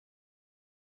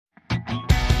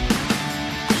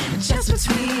Just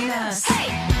between us. Hey.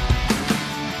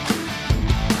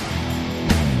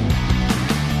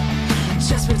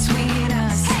 Just between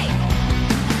us. Hey.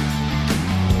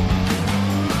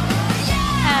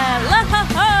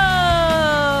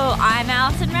 Hello! I'm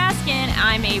Allison Raskin.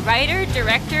 I'm a writer,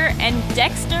 director, and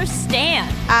Dexter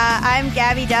stan. I'm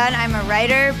Gabby Dunn. I'm a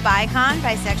writer,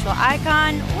 bisexual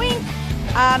icon, wink,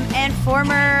 and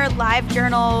former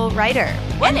LiveJournal writer.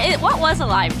 What was a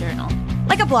LiveJournal?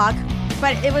 Like a blog.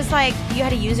 But it was like you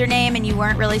had a username and you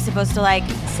weren't really supposed to like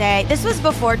say, this was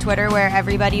before Twitter where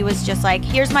everybody was just like,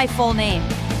 here's my full name.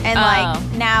 And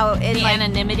like now it the like,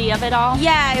 anonymity of it all?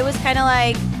 Yeah, it was kind of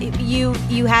like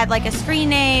you had like a screen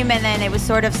name, and then it was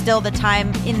sort of still the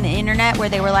time in the internet where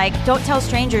they were like, don't tell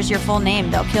strangers your full name,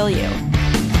 they'll kill you.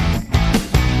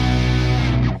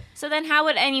 So then how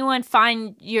would anyone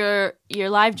find your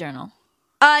LiveJournal?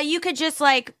 You could just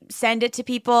like send it to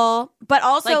people, but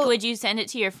also like would you send it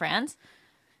to your friends?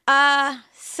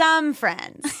 Some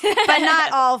friends, but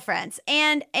not all friends.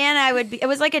 And I would be, it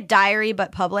was like a diary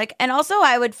but public. And also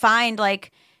I would find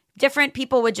like different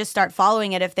people would just start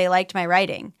following it if they liked my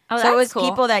writing. Oh, so it was cool.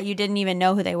 people that you didn't even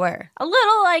know who they were. A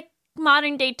little like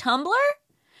modern day Tumblr?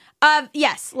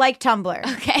 Yes, like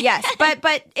Tumblr. Okay. Yes, but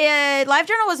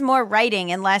LiveJournal was more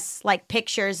writing and less like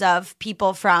pictures of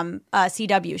people from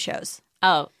CW shows.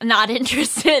 Oh, not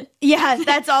interested. Yeah,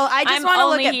 that's all. I just want to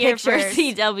look at here pictures. for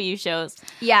CW shows.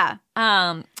 Yeah.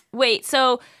 Wait,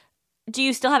 so do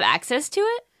you still have access to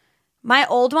it? My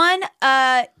old one,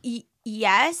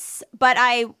 yes, but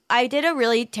I did a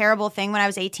really terrible thing when I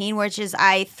was 18, which is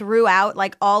I threw out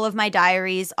like all of my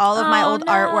diaries, all of my old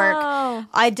artwork.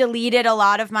 I deleted a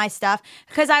lot of my stuff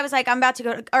because I was like, I'm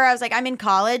in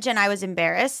college and I was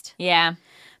embarrassed. Yeah.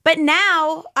 But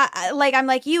now, I'm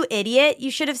like, you idiot,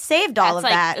 you should have saved all of that.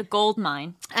 That's like a gold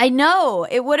mine. I know.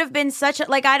 It would have been such a,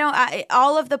 like,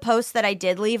 all of the posts that I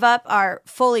did leave up are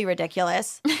fully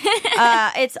ridiculous.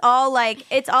 It's all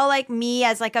like me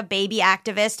as like a baby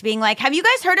activist being like, have you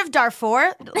guys heard of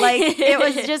Darfur? Like, it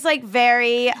was just like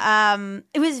very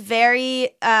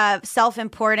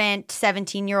self-important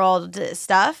 17-year-old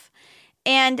stuff.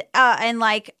 And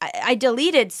like, I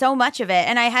deleted so much of it.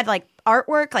 And I had like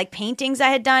artwork, like paintings I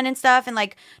had done and stuff, and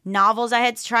like novels I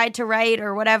had tried to write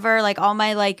or whatever, like all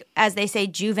my, like, as they say,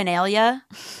 juvenilia.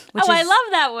 I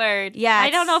love that word. Yeah. I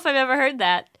don't know if I've ever heard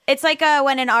that. It's like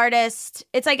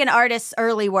it's like an artist's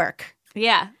early work.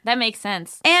 Yeah, that makes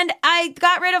sense. And I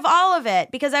got rid of all of it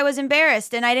because I was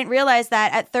embarrassed, and I didn't realize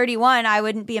that at 31 I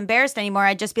wouldn't be embarrassed anymore.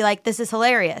 I'd just be like, this is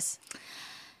hilarious.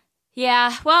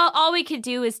 Yeah, well, all we could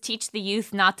do is teach the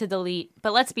youth not to delete.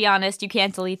 But let's be honest, you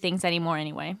can't delete things anymore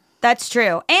anyway. That's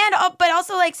true. And but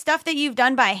also like stuff that you've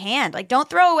done by hand. Like, don't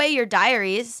throw away your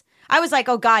diaries. I was like,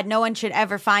 oh God, no one should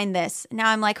ever find this.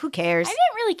 Now I'm like, who cares? I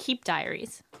didn't really keep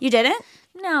diaries. You didn't?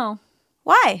 No.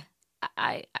 Why?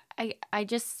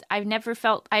 I've never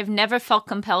felt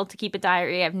compelled to keep a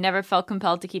diary. I've never felt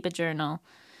compelled to keep a journal.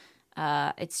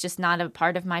 It's just not a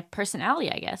part of my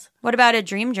personality, I guess. What about a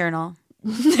dream journal?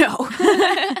 No.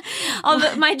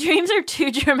 Although my dreams are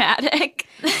too dramatic.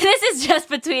 This is Just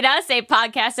Between Us, a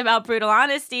podcast about brutal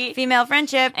honesty, female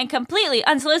friendship, and completely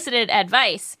unsolicited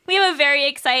advice. We have a very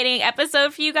exciting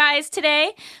episode for you guys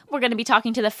today. We're going to be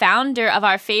talking to the founder of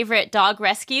our favorite dog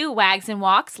rescue, Wags and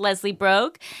Walks, Leslie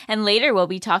Brogue. And later we'll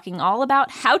be talking all about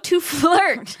how to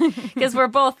flirt, because we're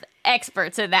both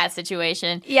experts in that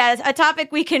situation. Yeah, it's a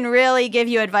topic we can really give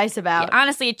you advice about. Yeah,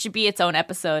 honestly, it should be its own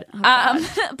episode.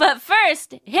 But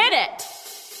first, hit it!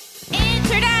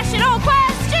 International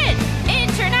question!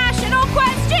 International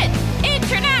question!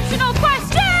 International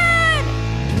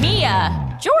question!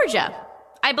 Mia, Georgia.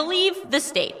 I believe the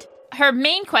state. Her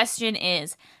main question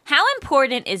is, how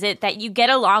important is it that you get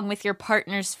along with your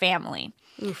partner's family?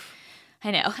 Oof.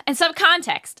 I know. And some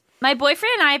context. My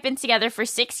boyfriend and I have been together for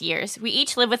 6 years. We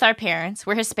each live with our parents.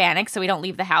 We're Hispanic, so we don't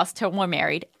leave the house till we're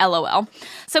married. LOL.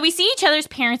 So we see each other's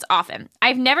parents often.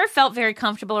 I've never felt very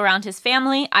comfortable around his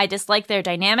family. I dislike their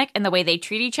dynamic and the way they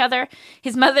treat each other.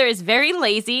 His mother is very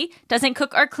lazy, doesn't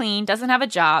cook or clean, doesn't have a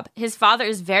job. His father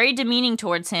is very demeaning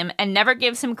towards him and never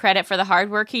gives him credit for the hard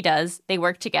work he does. They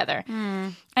work together.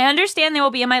 I understand they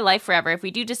will be in my life forever if we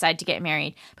do decide to get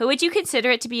married, but would you consider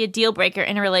it to be a deal breaker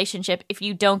in a relationship if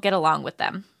you don't get along with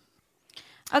them?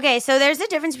 Okay, so there's a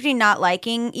difference between not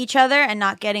liking each other and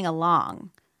not getting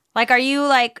along. Like, are you,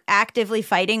 like, actively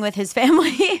fighting with his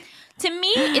family? To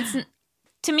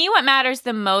me, what matters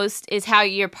the most is how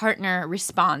your partner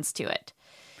responds to it.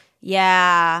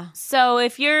 Yeah. So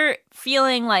if you're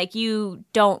feeling like you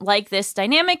don't like this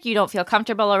dynamic, you don't feel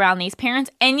comfortable around these parents,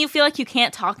 and you feel like you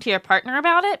can't talk to your partner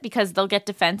about it because they'll get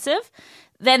defensive,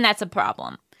 then that's a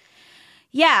problem.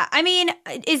 Yeah, I mean,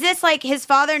 is this like his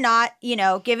father not,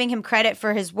 giving him credit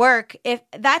for his work? If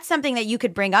that's something that you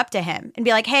could bring up to him and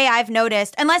be like, hey, I've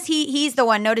noticed, unless he's the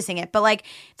one noticing it, but like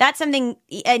that's something,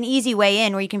 an easy way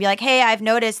in where you can be like, hey, I've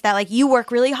noticed that like you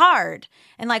work really hard,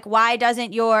 and like why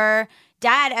doesn't your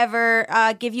dad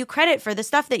ever give you credit for the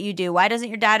stuff that you do? Why doesn't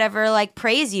your dad ever like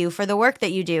praise you for the work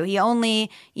that you do? He only,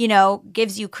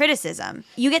 gives you criticism.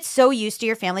 You get so used to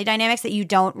your family dynamics that you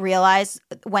don't realize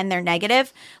when they're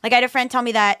negative. Like I had a friend tell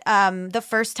me that the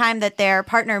first time that their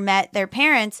partner met their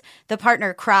parents, the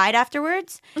partner cried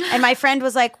afterwards. And my friend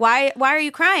was like, why are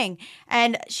you crying?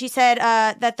 And she said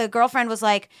that the girlfriend was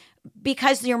like,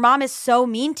 because your mom is so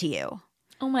mean to you.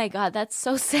 Oh my God, that's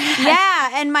so sad.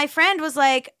 Yeah. And my friend was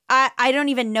like, I don't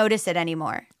even notice it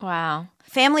anymore. Wow.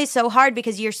 Family's so hard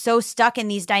because you're so stuck in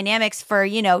these dynamics for,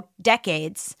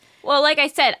 decades. Well, like I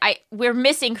said, we're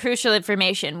missing crucial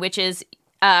information, which is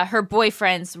her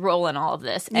boyfriend's role in all of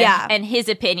this and his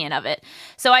opinion of it.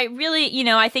 So I really,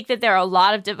 I think that there are a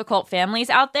lot of difficult families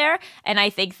out there. And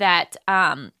I think that,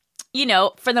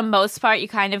 for the most part, you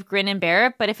kind of grin and bear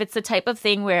it. But if it's the type of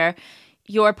thing where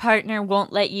your partner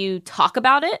won't let you talk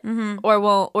about it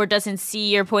or doesn't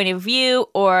see your point of view,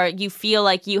 or you feel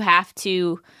like you have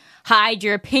to hide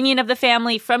your opinion of the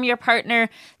family from your partner,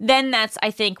 then that's,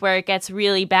 I think, where it gets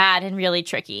really bad and really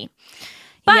tricky.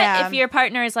 But if your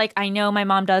partner is like, I know my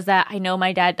mom does that, I know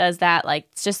my dad does that, like,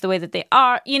 it's just the way that they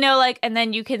are, and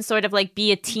then you can sort of like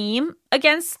be a team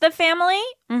against the family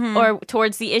or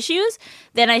towards the issues,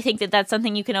 then I think that that's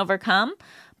something you can overcome.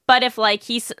 But if like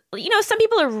he's, some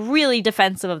people are really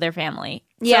defensive of their family.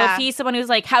 Yeah. So if he's someone who's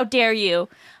like, how dare you?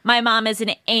 My mom is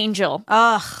an angel.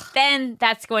 Ugh. Then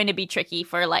that's going to be tricky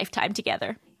for a lifetime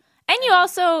together. And you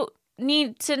also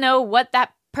need to know what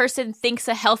that person thinks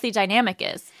a healthy dynamic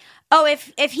is. Oh,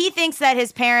 if he thinks that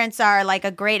his parents are like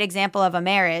a great example of a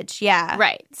marriage, yeah.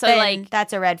 Right. So then like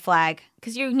that's a red flag.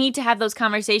 Because you need to have those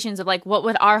conversations of like, what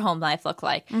would our home life look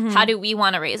like? How do we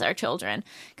want to raise our children?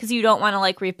 Because you don't want to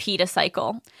like repeat a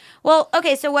cycle. Well,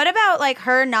 okay, so what about like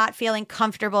her not feeling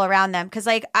comfortable around them? Because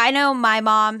like I know my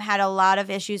mom had a lot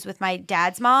of issues with my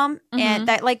dad's mom, and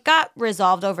that like got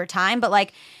resolved over time. But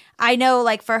like I know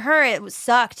like for her it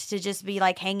sucked to just be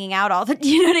like hanging out all the,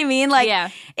 you know what I mean?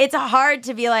 Like it's hard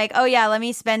to be like, oh yeah, let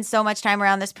me spend so much time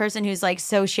around this person who's like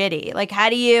so shitty. Like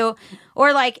how do you,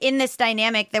 or like in this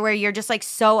dynamic that where you're just like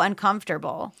so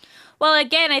uncomfortable. Well,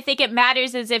 again, I think it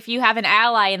matters as if you have an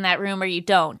ally in that room or you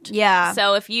don't. Yeah.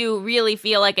 So if you really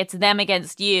feel like it's them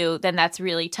against you, then that's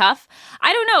really tough.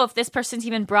 I don't know if this person's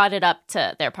even brought it up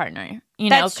to their partner,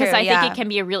 because I think it can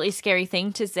be a really scary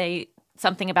thing to say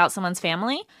something about someone's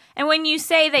family. And when you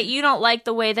say that you don't like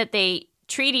the way that they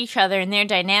treat each other and their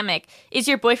dynamic, is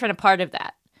your boyfriend a part of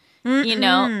that? Do you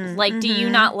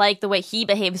not like the way he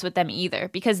behaves with them either?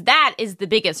 Because that is the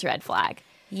biggest red flag.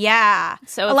 Yeah.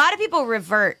 So a lot of people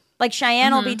revert. Like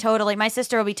Cheyenne will be totally, my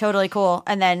sister will be totally cool.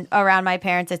 And then around my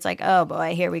parents, it's like, oh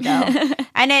boy, here we go.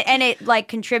 and it like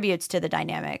contributes to the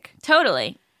dynamic.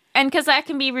 Totally. And because that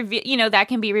can be, that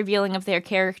can be revealing of their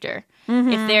character.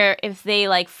 If they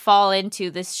like fall into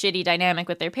this shitty dynamic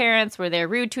with their parents where they're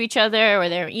rude to each other or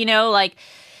they're, like,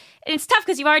 it's tough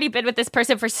because you've already been with this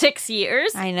person for 6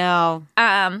 years. I know.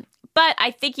 But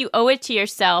I think you owe it to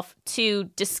yourself to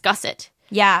discuss it.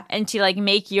 Yeah. And to like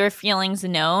make your feelings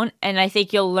known. And I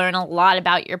think you'll learn a lot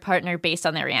about your partner based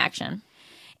on their reaction.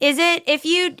 Is it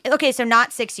okay, so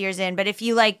not 6 years in, but if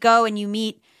you like go and you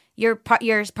meet your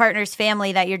partner's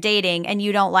family that you're dating and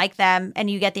you don't like them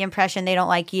and you get the impression they don't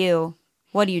like you,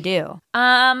 what do you do?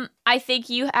 I think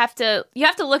you have to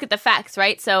look at the facts,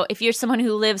 right? So if you're someone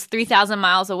who lives 3,000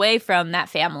 miles away from that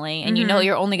family and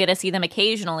you're only going to see them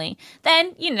occasionally,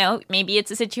 then, maybe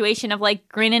it's a situation of like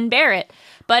grin and bear it.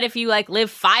 But if you like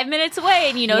live 5 minutes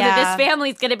away and that this family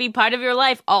is going to be part of your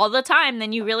life all the time,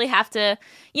 then you really have to,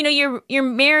 you're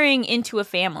marrying into a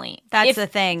family. That's the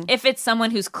thing. If it's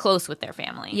someone who's close with their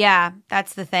family. Yeah,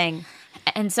 that's the thing.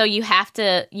 And so you have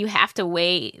to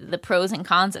weigh the pros and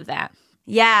cons of that.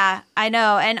 Yeah, I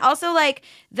know. And also like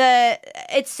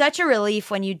it's such a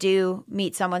relief when you do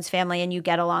meet someone's family and you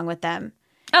get along with them.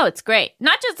 Oh, it's great.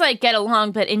 Not just like get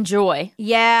along, but enjoy.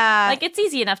 Yeah. Like it's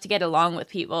easy enough to get along with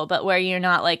people, but where you're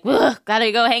not like, ugh,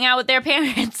 gotta go hang out with their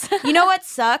parents. You know what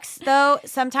sucks though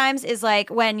sometimes is like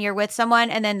when you're with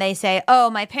someone and then they say, oh,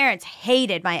 my parents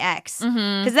hated my ex.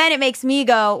 Because then it makes me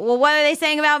go, well, what are they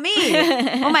saying about me?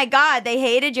 Oh my God, they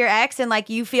hated your ex and like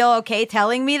you feel okay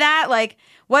telling me that? Like,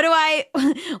 what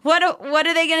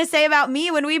are they going to say about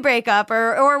me when we break up?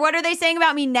 Or what are they saying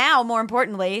about me now, more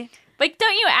importantly? Like,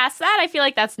 don't you ask that? I feel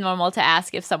like that's normal to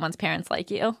ask if someone's parents like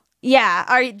you.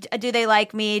 Yeah. Do they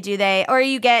like me? Or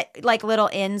you get like little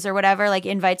ins or whatever, like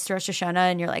invites to Rosh Hashanah,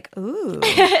 and you're like, ooh,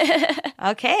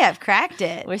 okay, I've cracked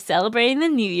it. We're celebrating the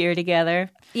new year together.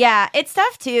 Yeah, it's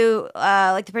tough too.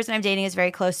 Like the person I'm dating is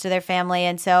very close to their family,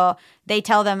 and so they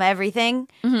tell them everything,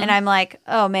 and I'm like,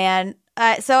 oh man.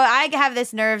 So I have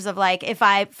this nerves of like, if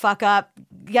I fuck up,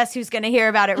 guess who's going to hear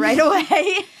about it right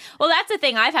away? Well, that's the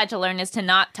thing I've had to learn is to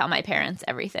not tell my parents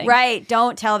everything. Right.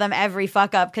 Don't tell them every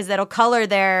fuck up because that'll color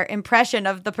their impression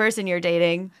of the person you're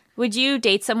dating. Would you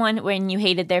date someone when you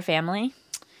hated their family?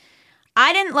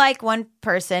 I didn't like one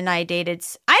person I dated.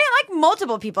 I didn't like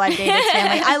multiple people I've dated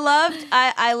family.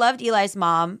 I loved Eli's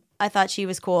mom. I thought she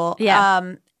was cool.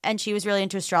 Yeah. And she was really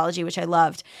into astrology, which I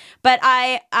loved. But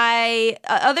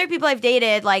other people I've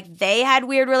dated, like they had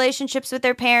weird relationships with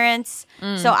their parents,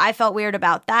 so I felt weird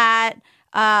about that.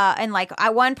 And like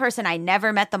one person, I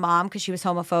never met the mom because she was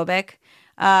homophobic.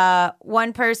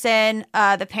 One person,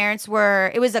 the parents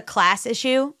it was a class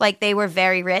issue. Like they were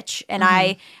very rich,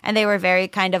 and they were very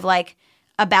kind of like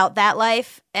about that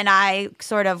life, and I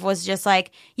sort of was just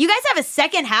like, "You guys have a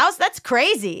second house? That's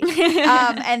crazy."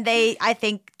 And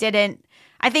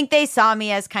I think they saw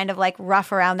me as kind of like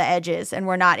rough around the edges and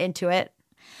were not into it.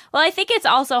 Well, I think it's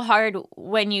also hard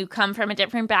when you come from a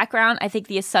different background. I think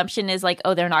the assumption is like,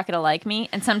 oh, they're not going to like me.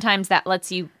 And sometimes that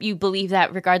lets you believe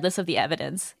that regardless of the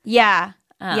evidence. Yeah.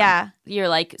 Yeah. You're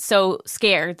like so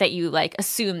scared that you like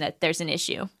assume that there's an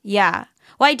issue. Yeah.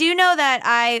 Well, I do know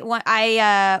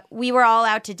that we were all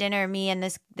out to dinner, me and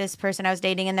this person I was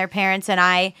dating and their parents,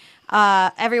 and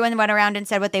everyone went around and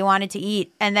said what they wanted to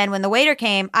eat. And then when the waiter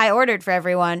came, I ordered for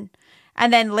everyone.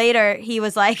 And then later he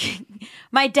was like,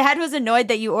 my dad was annoyed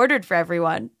that you ordered for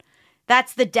everyone.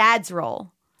 That's the dad's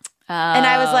role. And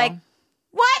I was like,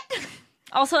 what?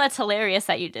 Also, that's hilarious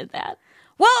that you did that.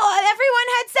 Well, everyone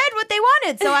had said what they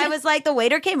wanted. So I was like, the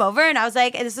waiter came over and I was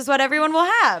like, this is what everyone will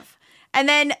have. And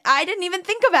then I didn't even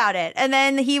think about it. And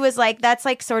then he was like, that's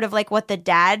like sort of like what the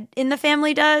dad in the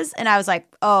family does. And I was like,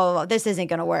 oh, this isn't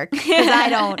going to work.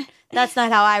 Because that's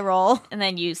not how I roll. And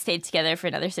then you stayed together for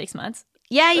another 6 months.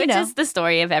 Yeah, Which is the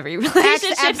story of every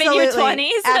relationship in your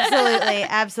 20s. Absolutely.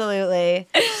 Absolutely.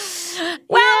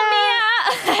 Well,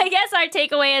 Mia, I guess our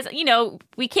takeaway is,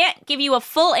 we can't give you a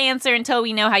full answer until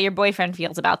we know how your boyfriend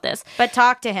feels about this. But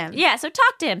talk to him. Yeah, so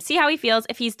talk to him. See how he feels.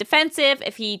 If he's defensive,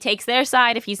 if he takes their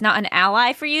side, if he's not an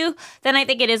ally for you, then I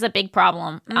think it is a big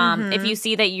problem. If you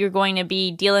see that you're going to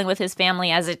be dealing with his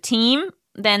family as a team,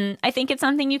 then I think it's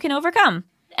something you can overcome.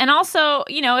 And also,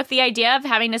 if the idea of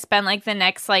having to spend like the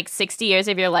next 60 years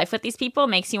of your life with these people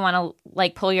makes you want to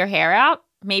pull your hair out,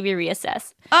 maybe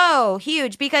reassess. Oh,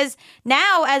 huge. Because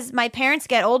now as my parents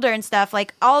get older and stuff,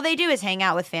 all they do is hang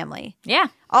out with family. Yeah.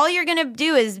 All you're going to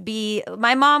do is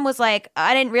my mom was like,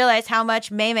 I didn't realize how much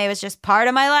Maymay was just part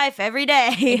of my life every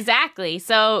day. Exactly.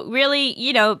 So really,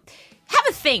 have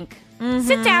a think.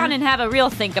 Sit down and have a real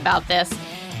think about this.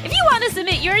 If you want to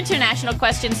submit your international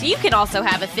questions, you can also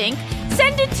have a think.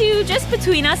 Send it to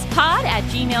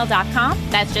justbetweenuspod@gmail.com.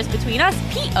 That's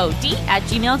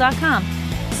justbetweenuspod@gmail.com.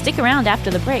 Stick around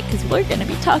after the break because we're going to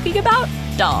be talking about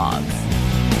dogs.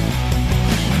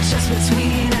 Just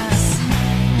between us.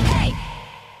 Hey.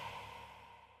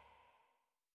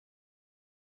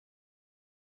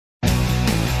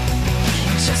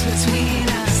 Just between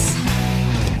us.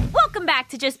 Welcome back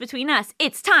to Just Between Us.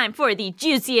 It's time for the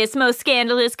juiciest, most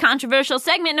scandalous, controversial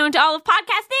segment known to all of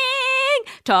podcasting.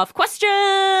 Tough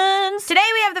questions. Today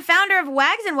we have the founder of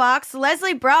Wags and Walks,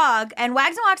 Leslie Brogg. And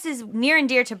Wags and Walks is near and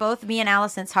dear to both me and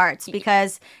Allison's hearts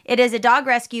because it is a dog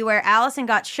rescue where Allison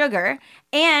got sugar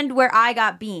and where I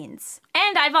got beans.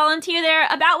 And I volunteer there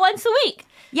about once a week.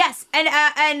 Yes,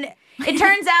 and it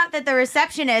turns out that the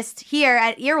receptionist here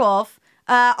at Earwolf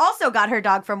also got her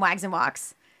dog from Wags and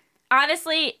Walks.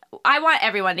 Honestly, I want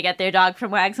everyone to get their dog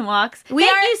from Wags and Walks. Thank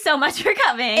you so much for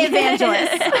coming.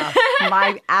 Evangelists.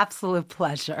 My absolute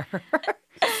pleasure.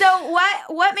 So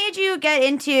what made you get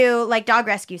into dog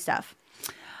rescue stuff?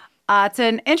 It's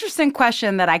an interesting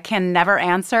question that I can never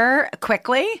answer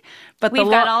quickly. But we've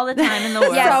got all the time in the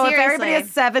world. Yeah, so seriously. if everybody has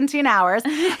 17 hours.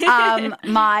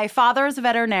 My father is a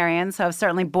veterinarian, so I was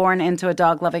certainly born into a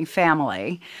dog-loving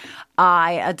family.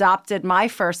 I adopted my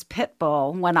first pit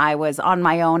bull when I was on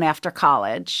my own after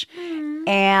college.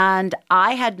 And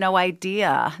I had no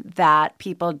idea that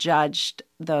people judged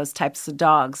those types of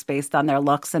dogs based on their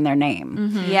looks and their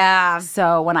name. Yeah.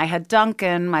 So when I had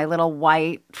Duncan, my little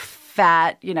white,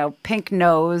 fat,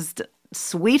 pink-nosed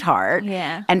sweetheart,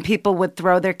 and people would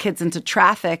throw their kids into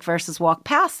traffic versus walk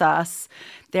past us,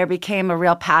 there became a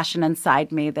real passion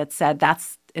inside me that said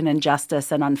that's an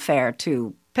injustice and unfair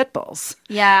to pit bulls.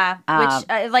 Yeah,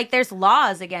 which like there's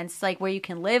laws against like where you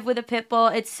can live with a pit bull.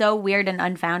 It's so weird and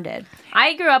unfounded.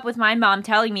 I grew up with my mom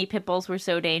telling me pit bulls were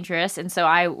so dangerous, and so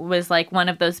I was like one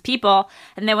of those people.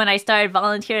 And then when I started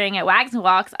volunteering at Wags and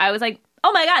Walks, I was like,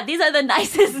 oh my God, these are the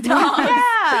nicest dogs.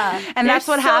 Yeah. And that's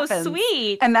what so happens.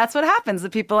 Sweet. And that's what happens.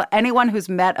 The people, anyone who's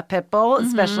met a pit bull,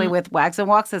 especially with Wags and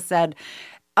Walks, has said,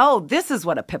 oh, this is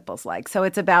what a pit bull's like. So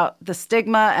it's about the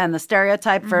stigma and the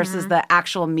stereotype versus the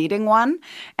actual meeting one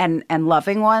and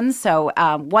loving one. So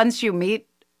once you meet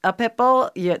a pit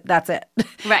bull, that's it.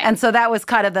 Right. And so that was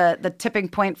kind of the tipping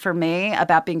point for me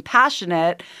about being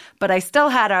passionate, but I still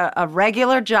had a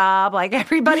regular job like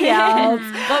everybody else.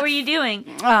 What were you doing?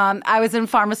 I was in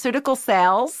pharmaceutical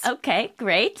sales. Okay,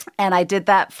 great. And I did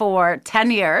that for 10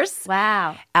 years.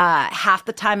 Wow. Half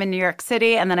the time in New York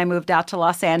City, and then I moved out to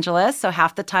Los Angeles, so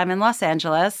half the time in Los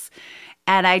Angeles.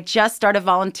 And I just started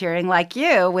volunteering like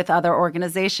you with other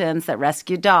organizations that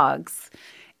rescue dogs.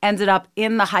 Ended up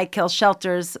in the high kill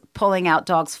shelters, pulling out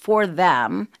dogs for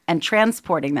them and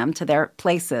transporting them to their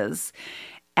places.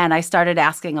 And I started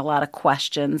asking a lot of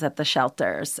questions at the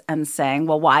shelters and saying,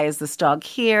 well, why is this dog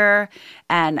here?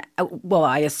 And, well,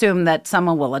 I assume that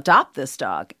someone will adopt this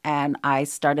dog. And I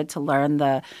started to learn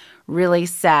the really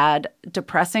sad,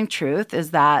 depressing truth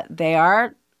is that they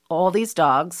are all these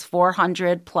dogs,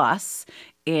 400 plus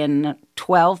in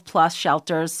 12 plus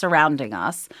shelters surrounding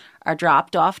us, are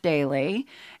dropped off daily.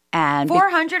 And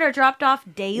 400 are dropped off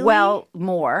daily? Well,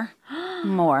 more.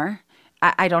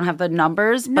 I don't have the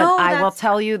numbers, but No, I will that's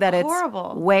tell you that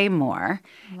horrible. it's way more.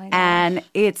 Oh my gosh. And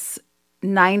it's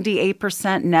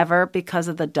 98% never because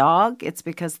of the dog. It's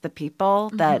because the people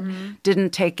that didn't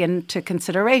take into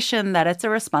consideration that it's a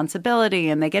responsibility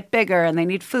and they get bigger and they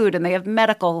need food and they have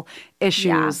medical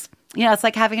issues. You know, it's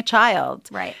like having a child.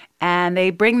 Right. And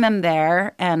they bring them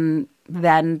there and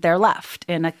then they're left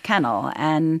in a kennel.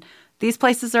 And these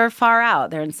places are far out.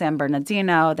 They're in San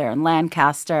Bernardino. They're in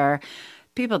Lancaster.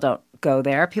 People don't go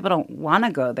there. People don't want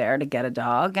to go there to get a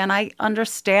dog. And I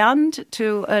understand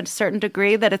to a certain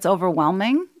degree that it's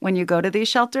overwhelming when you go to these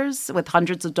shelters with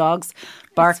hundreds of dogs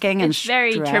barking and It's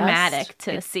very stressed. traumatic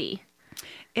to see.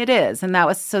 It is. And that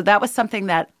was something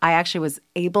that I actually was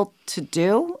able to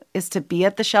do, is to be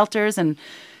at the shelters and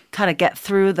kind of get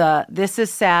through this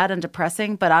is sad and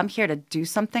depressing, but I'm here to do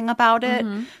something about it.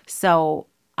 So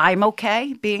I'm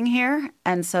okay being here.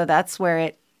 And so that's where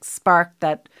it sparked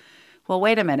that, well,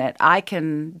 wait a minute, I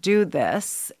can do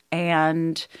this.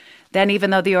 And then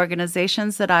even though the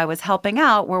organizations that I was helping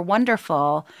out were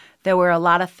wonderful, there were a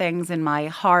lot of things in my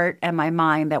heart and my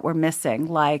mind that were missing,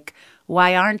 like,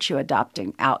 why aren't you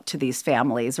adopting out to these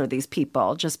families or these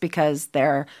people just because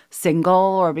they're single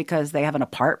or because they have an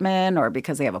apartment or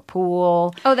because they have a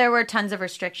pool? Oh, there were tons of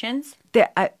restrictions?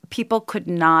 People could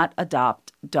not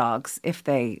adopt dogs if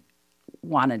they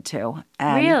wanted to.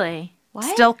 And Really? What?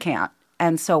 Still can't.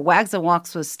 And so Wags and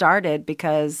Walks was started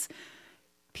because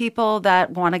people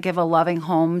that want to give a loving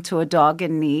home to a dog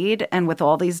in need, and with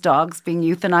all these dogs being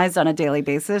euthanized on a daily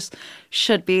basis,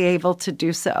 should be able to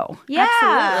do so. Yeah.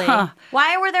 Absolutely.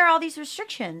 Why were there all these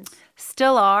restrictions?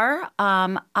 Still are.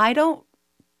 I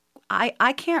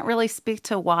can't really speak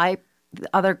to why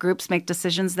other groups make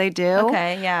decisions they do.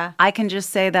 Okay, yeah. I can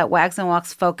just say that Wags and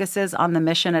Walks focuses on the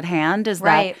mission at hand, is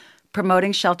Right. that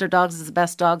promoting shelter dogs as the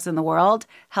best dogs in the world,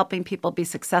 helping people be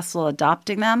successful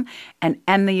adopting them, and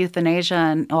end the euthanasia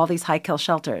and all these high-kill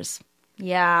shelters.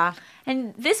 Yeah.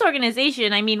 And this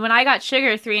organization, I mean, when I got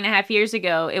Sugar 3.5 years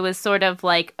ago, it was sort of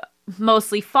like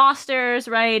mostly fosters,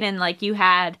 right? And like you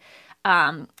had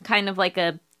kind of like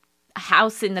a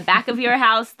house in the back of your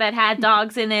house that had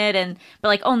dogs in it, but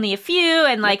like only a few,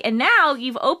 and now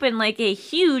you've opened like a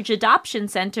huge adoption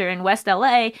center in West LA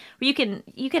where you can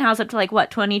house up to like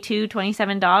what, 22,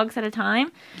 27 dogs at a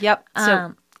time. Yep.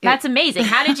 So That's amazing.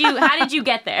 How did you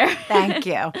get there? Thank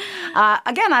you.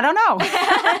 Again, I don't know.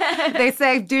 They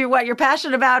say do what you're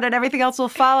passionate about and everything else will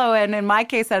follow. And in my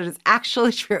case, that is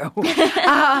actually true.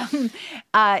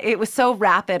 It was so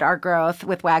rapid, our growth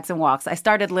with Wags and Walks. I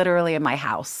started literally in my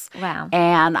house. Wow.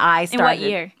 And I started. In what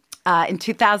year? In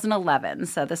 2011.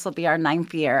 So this will be our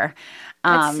 9th year.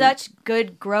 That's such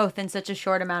good growth in such a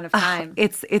short amount of time.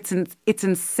 It's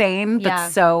insane, but Yeah.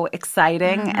 so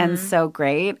exciting and so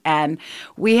great. And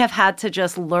we have had to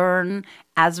just learn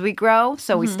as we grow.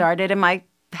 So we started in my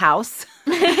house,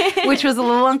 which was a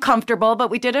little uncomfortable,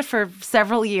 but we did it for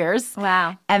several years.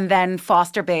 Wow. And then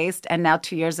foster-based. And now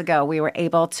 2 years ago, we were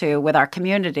able to, with our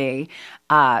community,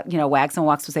 Wags and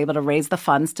Walks was able to raise the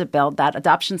funds to build that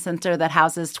adoption center that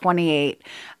houses 28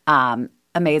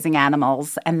 amazing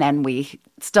animals, and then we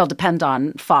still depend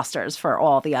on fosters for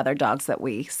all the other dogs that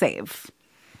we save.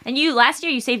 And last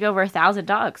year you saved over 1,000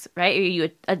 dogs, right? Or you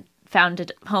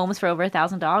founded homes for over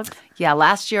 1,000 dogs. Yeah,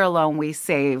 last year alone we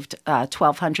saved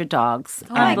 1,200 dogs.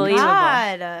 Oh my Unbelievable.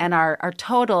 God. And our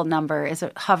total number is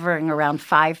hovering around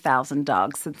 5,000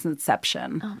 dogs since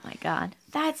inception. Oh my God.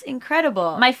 That's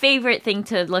incredible. My favorite thing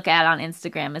to look at on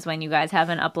Instagram is when you guys have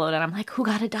an upload and I'm like, who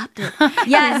got adopted?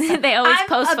 Yes. They always I'm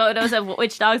post a- photos of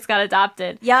which dogs got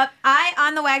adopted. Yep.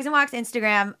 On the Wags and Walks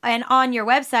Instagram and on your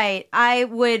website, I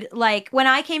would when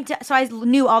I came to, so I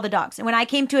knew all the dogs. And when I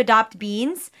came to adopt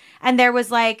Beans and there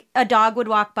was a dog would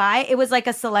walk by, it was like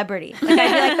a celebrity. Like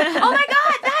I'd be like, oh my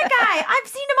God, that guy. I've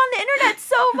seen him on the internet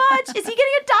so much. Is he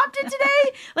getting adopted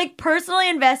today? Like personally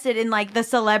invested in the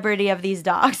celebrity of these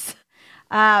dogs.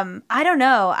 I don't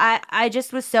know. I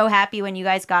just was so happy when you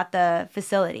guys got the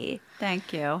facility.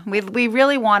 Thank you. We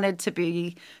really wanted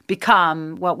to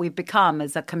become what we've become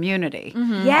as a community.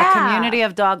 Yeah. A community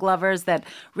of dog lovers that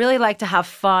really like to have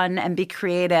fun and be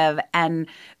creative. And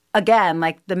again,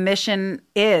 the mission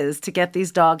is to get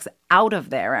these dogs out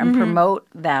of there and promote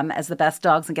them as the best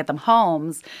dogs and get them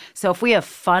homes. So if we have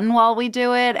fun while we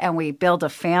do it and we build a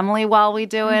family while we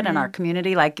do it and our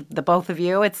community, like the both of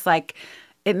you, it's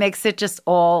it makes it just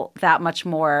all that much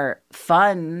more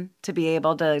fun to be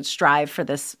able to strive for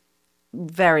this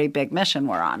very big mission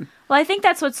we're on. Well, I think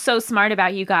that's what's so smart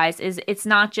about you guys is it's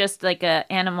not just like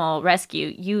a animal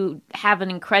rescue. You have an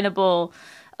incredible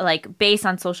base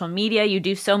on social media. You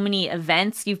do so many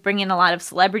events. You bring in a lot of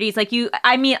celebrities.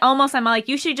 I'm like,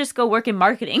 you should just go work in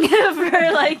marketing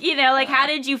for how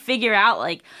did you figure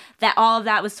out that all of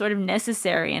that was sort of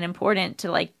necessary and important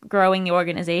to growing the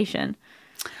organization?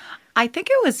 I think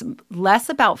it was less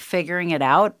about figuring it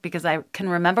out because I can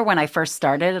remember when I first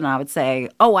started and I would say,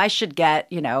 oh, I should get,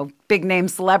 big name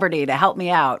celebrity to help me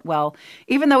out. Well,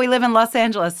 even though we live in Los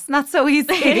Angeles, it's not so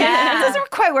easy. Yeah. It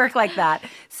doesn't quite work like that.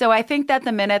 So I think that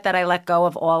the minute that I let go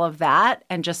of all of that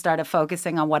and just started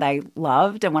focusing on what I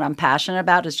loved and what I'm passionate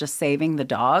about is just saving the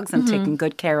dogs and taking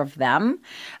good care of them,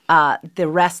 the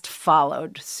rest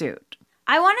followed suit.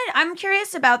 I'm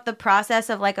curious about the process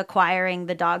of acquiring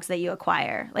the dogs that you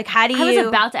acquire. How do you? I was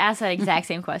about to ask that exact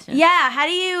same question. Yeah, how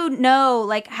do you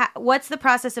know? What's the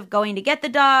process of going to get the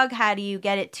dog? How do you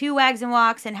get it to Wags and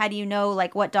Walks? And how do you know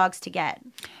what dogs to get?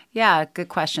 Yeah, good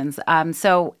questions.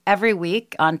 So every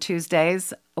week on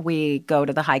Tuesdays, we go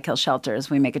to the high kill shelters.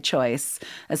 We make a choice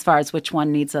as far as which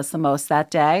one needs us the most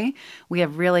that day. We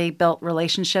have really built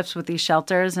relationships with these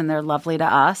shelters, and they're lovely to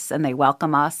us, and they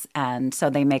welcome us, and so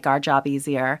they make our job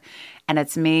easier. And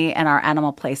it's me and our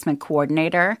animal placement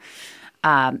coordinator.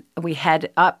 We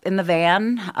head up in the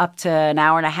van up to an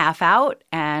hour and a half out,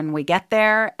 and we get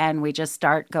there, and we just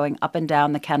start going up and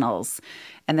down the kennels.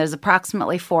 And there's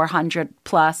approximately 400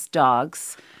 plus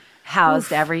dogs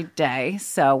housed every day.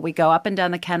 So we go up and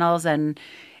down the kennels, and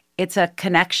it's a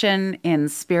connection in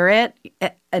spirit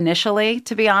initially,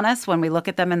 to be honest. When we look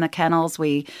at them in the kennels,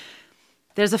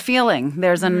 there's a feeling.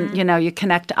 There's you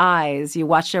connect eyes, you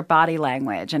watch their body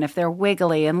language, and if they're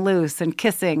wiggly and loose and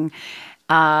kissing,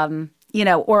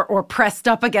 or pressed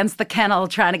up against the kennel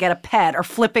trying to get a pet or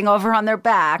flipping over on their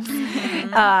backs.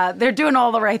 They're doing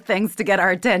all the right things to get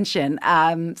our attention.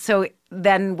 So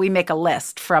then we make a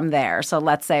list from there. So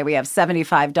let's say we have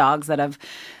 75 dogs that have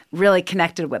really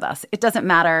connected with us. It doesn't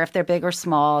matter if they're big or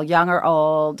small, young or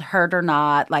old, hurt or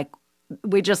not.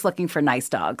 We're just looking for nice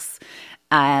dogs.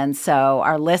 And so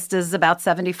our list is about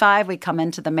 75. We come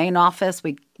into the main office.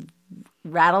 We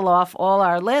rattle off all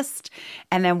our list,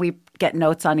 and then we get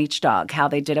notes on each dog, how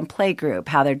they did in playgroup,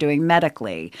 how they're doing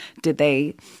medically. Did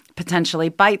they potentially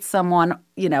bite someone,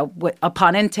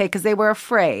 upon intake because they were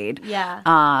afraid?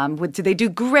 Yeah. Did they do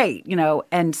great?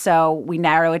 And so we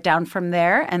narrow it down from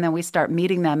there, and then we start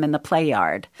meeting them in the play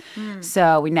yard.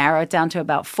 So we narrow it down to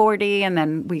about 40, and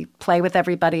then we play with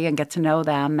everybody and get to know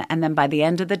them. And then by the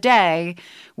end of the day,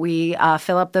 we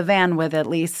fill up the van with at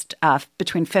least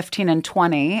between 15 and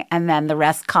 20, and then the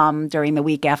rest come during the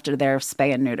week after they're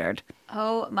spay and neutered.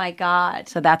 Oh my God.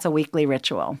 So that's a weekly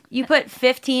ritual. You put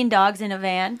 15 dogs in a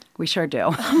van? We sure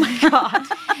do. Oh my God.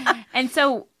 And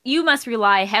so you must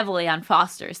rely heavily on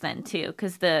fosters then too,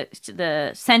 because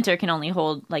the center can only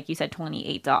hold, like you said,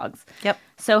 28 dogs. Yep.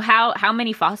 So how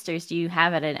many fosters do you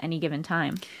have at any given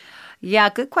time? Yeah,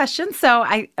 good question. So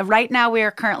right now we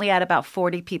are currently at about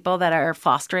 40 people that are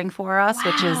fostering for us,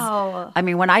 which is,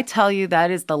 when I tell you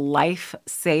that is the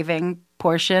life-saving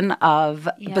portion of,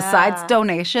 besides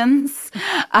donations,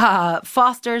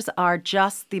 fosters are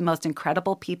just the most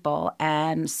incredible people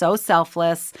and so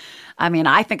selfless.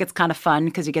 I think it's kind of fun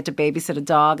because you get to babysit a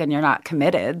dog and you're not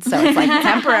committed. So it's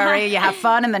temporary. You have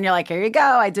fun and then you're like, here you go.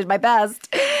 I did my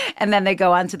best. And then they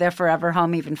go on to their forever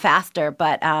home even faster.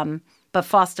 But But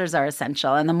fosters are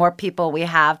essential. And the more people we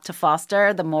have to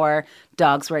foster, the more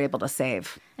dogs we're able to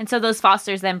save. And so those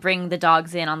fosters then bring the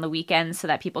dogs in on the weekends so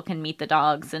that people can meet the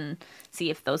dogs and see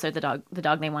if those are the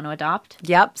dog they want to adopt.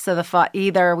 Yep. So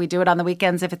either we do it on the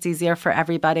weekends if it's easier for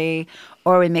everybody,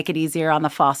 or we make it easier on the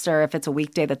foster if it's a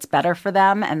weekday that's better for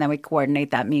them, and then we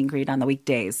coordinate that meet and greet on the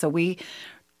weekdays. So we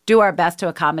do our best to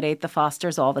accommodate the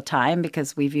fosters all the time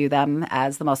because we view them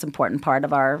as the most important part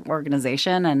of our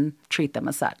organization and treat them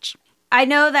as such. I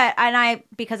know that,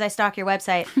 because I stalk your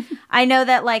website, I know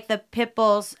that like the pit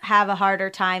bulls have a harder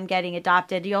time getting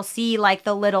adopted. You'll see like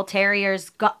the little terriers,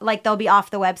 they'll be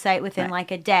off the website within like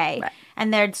a day. Right.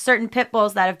 And there's certain pit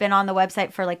bulls that have been on the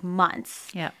website for like months.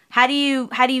 Yeah. How do you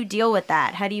deal with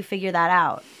that? How do you figure that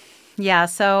out? Yeah.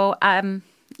 So,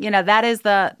 that is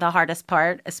the hardest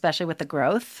part, especially with the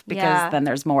growth, because then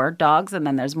there's more dogs and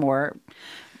then there's more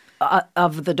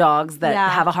of the dogs that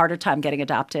have a harder time getting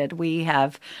adopted. We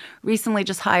have recently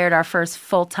just hired our first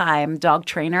full-time dog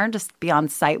trainer just to be on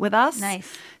site with us.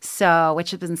 Nice. So,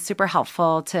 which has been super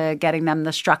helpful to getting them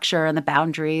the structure and the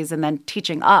boundaries and then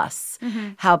teaching us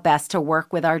how best to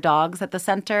work with our dogs at the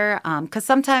center. Because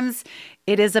sometimes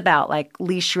it is about like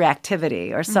leash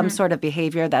reactivity or some sort of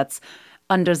behavior that's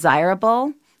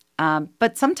undesirable.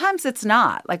 But sometimes it's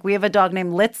not. Like we have a dog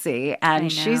named Litzy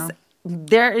and she's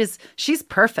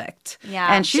perfect.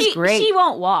 Yeah. And she's great. She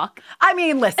won't walk. I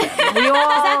mean, listen, we all. Is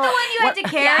that the one you had to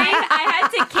carry? I had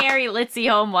to carry Litzy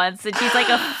home once, and she's like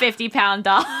a 50-pound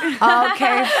dog.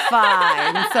 Okay,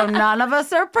 fine. So none of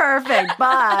us are perfect,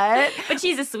 but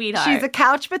she's a sweetheart. she's a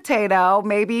couch potato.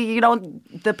 Maybe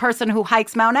the person who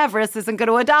hikes Mount Everest isn't going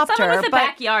to adopt Someone her. with a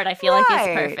backyard, I feel like, is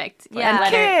Right. perfect. And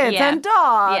Let her- kids and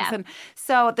dogs. Yeah. And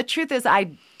so the truth is,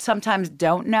 I sometimes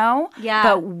don't know. Yeah.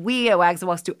 But we at Wags and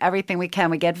Walks do everything we can.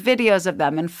 We get videos of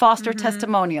them and foster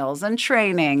testimonials and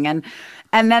training. And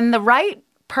then the right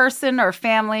person or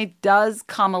family does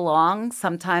come along.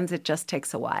 Sometimes it just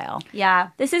takes a while. Yeah.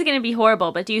 This is going to be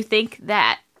horrible, but do you think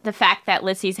that the fact that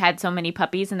Litzy's had so many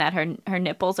puppies and that her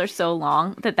nipples are so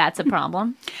long, that's a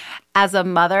problem? As a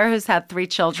mother who's had 3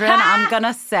 children, I'm going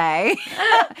to say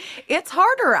it's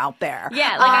harder out there.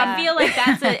 Yeah, like I feel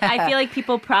like I feel like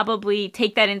people probably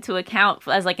take that into account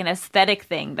as like an aesthetic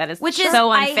thing that is Which is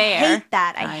so unfair. I hate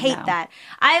that. I hate know. that.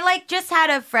 I like just had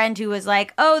a friend who was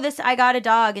like, "Oh, I got a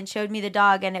dog," and showed me the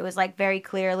dog, and it was like very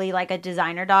clearly like a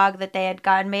designer dog that they had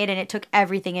gotten made, and it took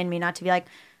everything in me not to be like,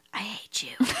 "I hate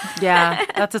you." Yeah,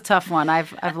 that's a tough one.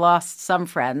 I've lost some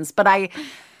friends, but I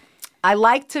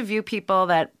like to view people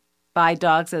that buy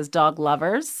dogs as dog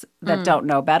lovers that don't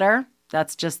know better.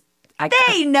 That's just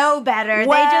They know better. They just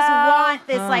Well, want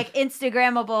this like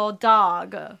Instagrammable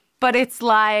dog. But it's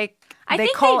like I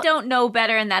think they don't know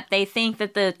better in that they think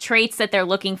that the traits that they're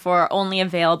looking for are only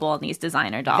available in these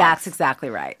designer dogs. That's exactly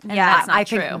right. Yeah, that's not I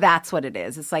true. think that's what it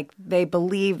is. It's like they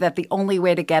believe that the only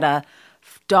way to get a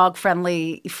dog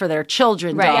friendly for their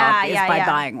children Right. dog Yeah, is yeah, by yeah.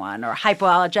 buying one, or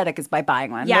hypoallergenic is by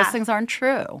buying one. Yeah. Those things aren't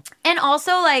true. And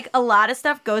also, like, a lot of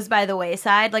stuff goes by the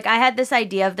wayside. Like, I had this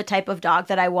idea of the type of dog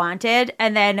that I wanted.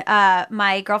 And then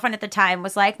my girlfriend at the time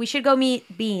was like, we should go meet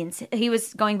Beans. He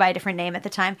was going by a different name at the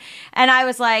time. And I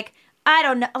was like, I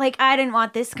don't know. Like, I didn't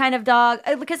want this kind of dog.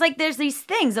 Because, like, there's these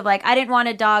things of, like, I didn't want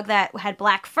a dog that had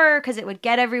black fur because it would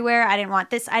get everywhere. I didn't want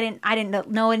this. I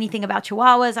didn't know anything about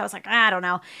Chihuahuas. I was like, I don't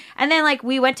know. And then, like,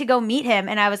 we went to go meet him.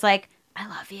 And I was like, I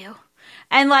love you.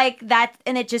 And like that,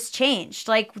 and it just changed.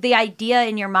 Like the idea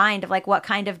in your mind of like what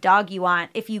kind of dog you want.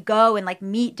 If you go and like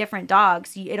meet different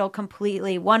dogs, it'll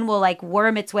completely, one will like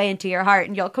worm its way into your heart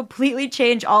and you'll completely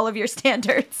change all of your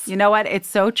standards. You know what? It's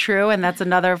so true. And that's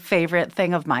another favorite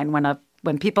thing of mine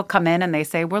when people come in and they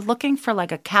say, we're looking for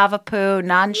like a Cavapoo,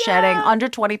 non-shedding, under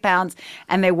 20 pounds,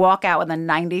 and they walk out with a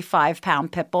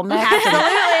 95-pound pit bull mix.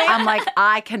 I'm like,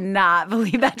 I cannot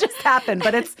believe that just happened.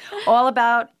 But it's all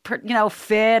about,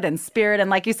 fit and spirit. And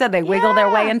like you said, they wiggle their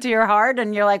way into your heart.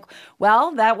 And you're like,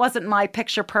 well, that wasn't my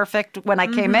picture perfect when I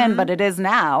came in, but it is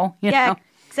now. You know?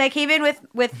 So I came in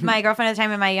with my girlfriend at the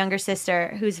time and my younger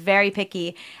sister, who's very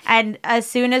picky. And as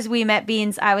soon as we met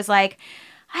Beans, I was like,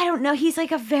 I don't know. He's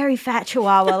like a very fat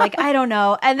Chihuahua. Like, I don't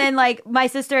know. And then like my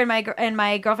sister and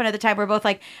my girlfriend at the time were both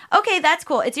like, okay, that's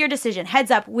cool. It's your decision.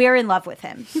 Heads up. We're in love with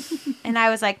him. And I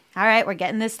was like, all right, we're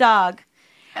getting this dog.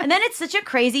 And then it's such a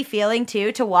crazy feeling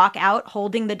too, to walk out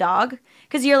holding the dog.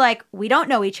 Cause you're like, we don't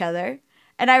know each other.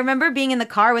 And I remember being in the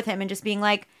car with him and just being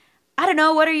like, I don't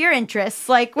know, what are your interests?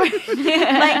 Like, they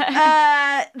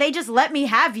just let me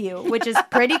have you, which is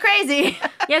pretty crazy.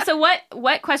 Yeah, so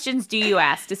what questions do you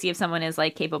ask to see if someone is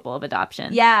like capable of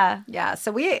adoption? Yeah. Yeah,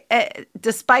 so we,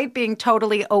 despite being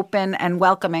totally open and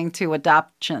welcoming to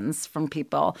adoptions from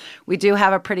people, we do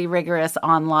have a pretty rigorous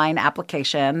online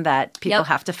application that people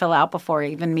have to fill out before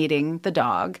even meeting the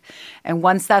dog. And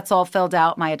once that's all filled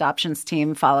out, my adoptions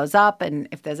team follows up. And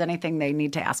if there's anything they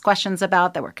need to ask questions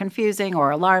about that were confusing or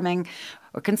alarming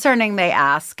or concerning, they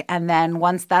ask. And then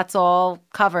once that's all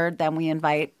covered, then we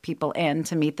invite people in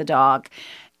to meet the dog.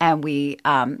 And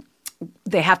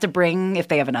they have to bring, if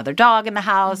they have another dog in the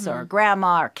house or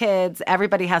grandma or kids,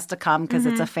 everybody has to come because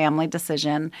it's a family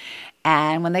decision.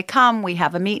 And when they come, we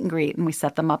have a meet and greet, and we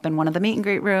set them up in one of the meet and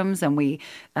greet rooms. And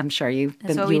I'm sure you've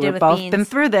both been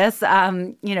through this.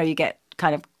 You get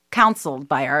kind of counseled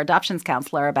by our adoptions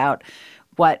counselor about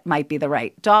what might be the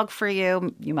right dog for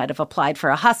you. You might have applied for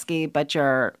a husky, but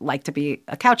you're like to be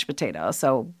a couch potato.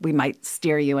 So we might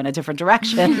steer you in a different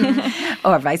direction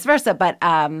or vice versa. But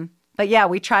yeah,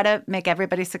 we try to make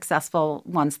everybody successful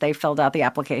once they filled out the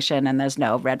application and there's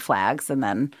no red flags, and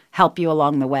then help you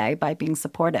along the way by being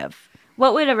supportive.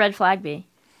 What would a red flag be?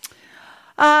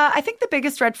 I think the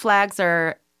biggest red flags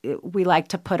are we like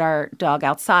to put our dog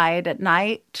outside at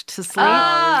night to sleep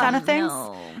kind of things.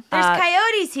 No. There's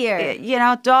coyotes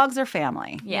here. Dogs are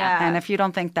family. Yeah. And if you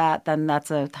don't think that, then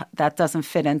that doesn't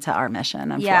fit into our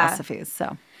mission and philosophies.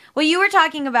 So. Well, you were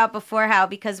talking about before how,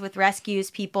 because with rescues,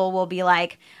 people will be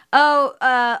like, oh,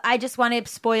 I just want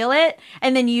to spoil it.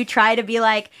 And then you try to be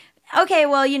like, okay,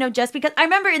 well, just because I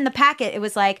remember in the packet, it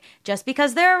was like, just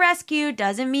because they're a rescue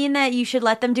doesn't mean that you should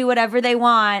let them do whatever they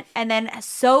want. And then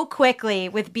so quickly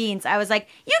with Beans, I was like,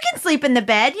 you can sleep in the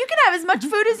bed. You can have as much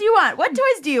food as you want. What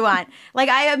toys do you want? Like,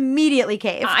 I immediately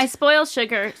caved. I spoil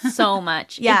Sugar so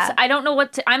much. Yeah. I don't know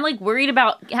I'm like worried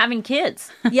about having kids.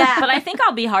 Yeah. But I think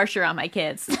I'll be harsher on my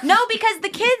kids. No, because the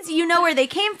kids, you know where they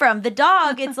came from. The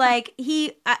dog, it's like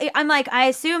I'm like, I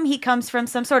assume he comes from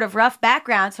some sort of rough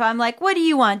background. So I'm like, what do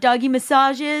you want? Doggy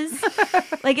massages?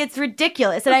 Like, it's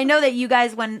ridiculous. And I know that you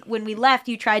guys, when we left,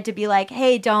 you tried to be like,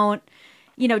 hey, don't,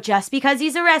 just because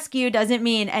he's a rescue doesn't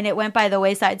mean, and it went by the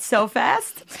wayside so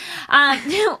fast.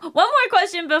 One more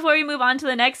question before we move on to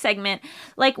the next segment.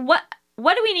 Like, what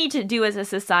do we need to do as a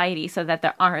society so that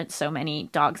there aren't so many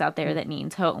dogs out there that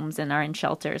need homes and are in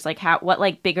shelters? Like,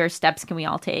 what bigger steps can we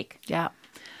all take? Yeah.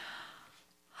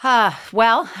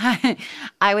 Well,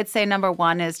 I would say number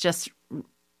one is just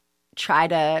try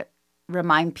to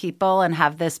remind people and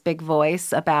have this big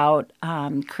voice about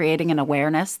creating an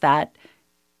awareness that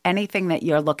anything that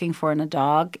you're looking for in a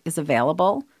dog is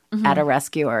available at a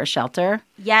rescue or a shelter.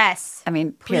 Yes. I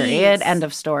mean, Please. period, end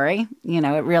of story.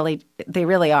 They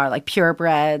really are like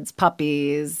purebreds,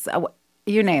 puppies,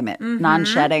 you name it,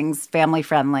 non-sheddings, family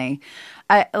friendly.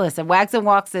 Listen, Wags and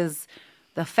Walks is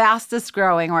the fastest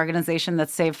growing organization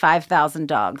that's saved 5,000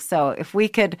 dogs. So if we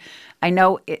could, I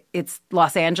know it's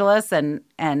Los Angeles, and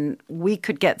we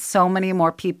could get so many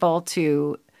more people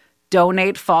to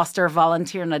donate, foster,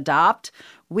 volunteer, and adopt.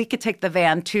 We could take the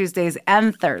van Tuesdays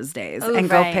and Thursdays and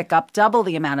go pick up double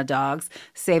the amount of dogs,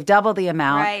 save double the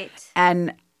amount. Right.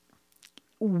 And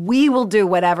we will do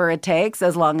whatever it takes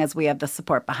as long as we have the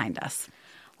support behind us.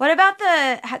 What about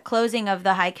the closing of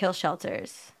the high kill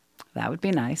shelters? That would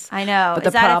be nice. I know. But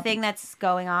is that a thing that's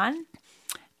going on?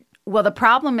 Well, the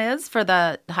problem is for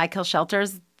the high kill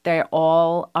shelters, they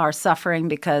all are suffering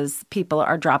because people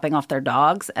are dropping off their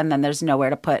dogs, and then there's nowhere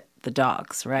to put the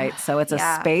dogs, right? So it's a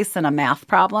space and a math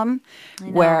problem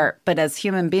but as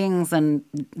human beings, and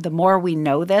the more we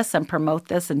know this and promote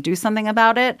this and do something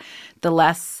about it, the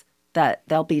less that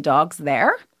there'll be dogs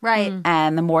there. Right.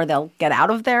 And the more they'll get out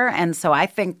of there. And so I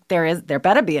think there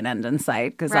better be an end in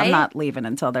sight, because I'm not leaving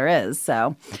until there is.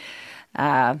 So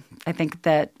I think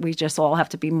that we just all have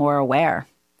to be more aware.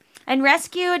 And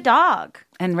rescue a dog.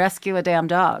 And rescue a damn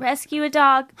dog. Rescue a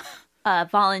dog,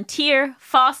 volunteer,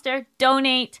 foster,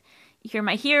 donate. You're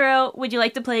my hero. Would you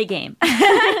like to play a game?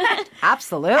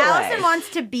 Absolutely. Allison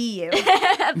wants to be you.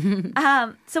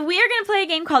 So we are going to play a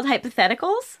game called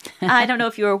Hypotheticals. I don't know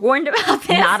if you were warned about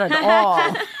this. Not at all.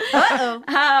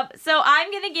 Uh-oh. So I'm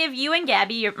going to give you and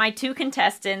Gabby, my two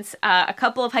contestants, a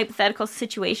couple of hypothetical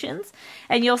situations,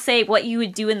 and you'll say what you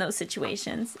would do in those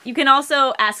situations. You can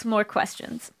also ask more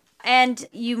questions. And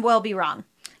you will be wrong.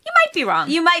 You might be wrong.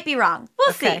 You might be wrong. We'll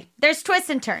Okay. see. There's twists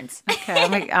and turns.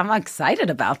 Okay, I'm excited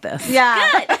about this.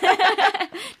 Yeah.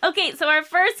 Okay, so our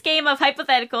first game of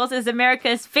hypotheticals is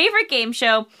America's favorite game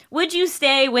show, Would You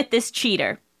Stay with This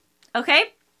Cheater?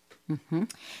 Okay?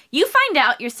 You find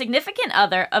out your significant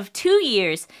other of 2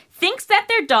 years thinks that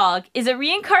their dog is a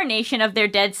reincarnation of their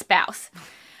dead spouse.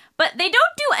 But they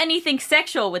don't do anything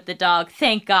sexual with the dog,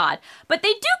 thank God. But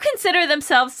they do consider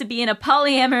themselves to be in a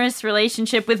polyamorous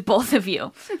relationship with both of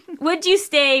you. Would you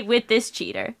stay with this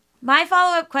cheater? My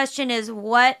follow-up question is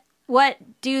what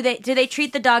do they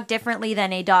treat the dog differently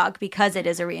than a dog because it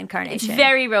is a It's reincarnation?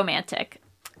 very romantic.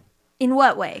 In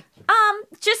what way?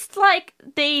 Just like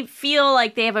they feel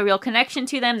like they have a real connection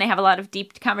to them. They have a lot of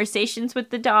deep conversations with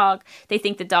the dog. They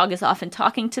think the dog is often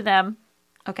talking to them.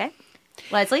 Okay.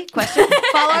 Leslie, question?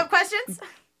 Follow-up questions?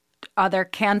 Are there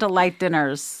candlelight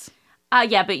dinners?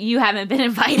 Yeah, but you haven't been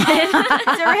invited.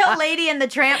 It's a real Lady and the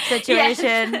Tramp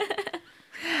situation.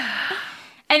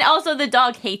 And also the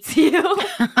dog hates you.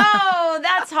 Oh,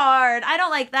 that's hard. I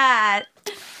don't like that.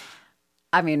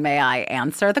 I mean, may I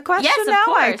answer the question Yes, of now? I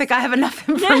course. think I have enough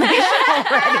information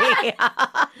already.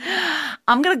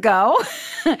 I'm going to go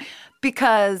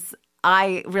because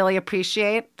I really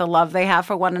appreciate the love they have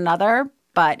for one another,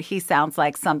 but he sounds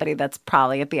like somebody that's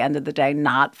probably at the end of the day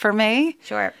not for me.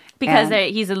 Sure. Because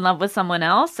And- he's in love with someone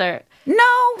else, or No,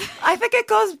 I think it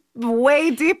goes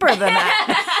way deeper than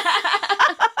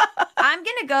that. I'm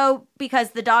going to go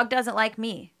because the dog doesn't like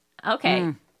me.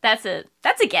 okay, that's a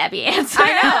Gabby answer.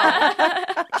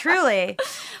 Truly.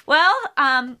 Well,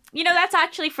 that's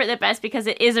actually for the best because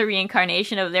it is a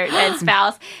reincarnation of their dead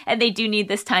spouse, and they do need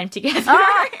this time together.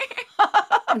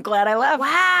 I'm glad I left.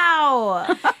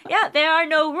 Wow. Yeah, there are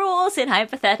no rules in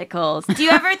hypotheticals. Do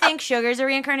you ever think Sugar's a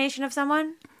reincarnation of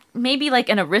someone? Maybe like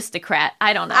an aristocrat.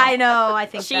 I don't know. I know. I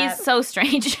think She's that. so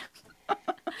strange.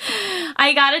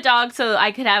 I got a dog so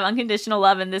I could have unconditional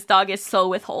love, and this dog is so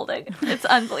withholding. It's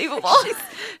unbelievable.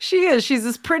 She is. She's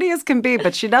as pretty as can be,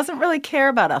 but she doesn't really care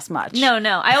about us much. No.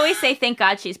 I always say, thank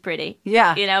God she's pretty.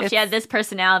 Yeah, If she had this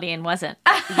personality and wasn't.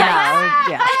 Yeah.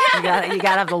 You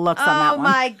got to have the looks on that Oh one.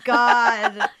 my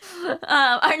God.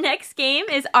 Our next game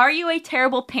is Are You a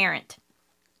Terrible Parent?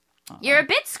 You're a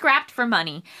bit scrapped for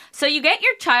money, so you get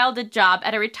your child a job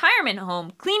at a retirement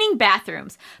home cleaning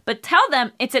bathrooms, but tell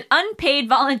them it's an unpaid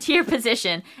volunteer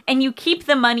position and you keep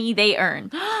the money they earn.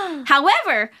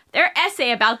 However, their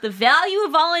essay about the value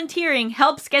of volunteering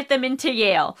helps get them into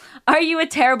Yale. Are you a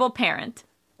terrible parent?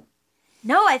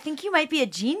 No, I think you might be a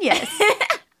genius.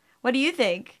 What do you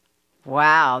think?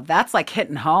 Wow, that's like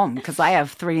hitting home because I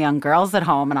have 3 young girls at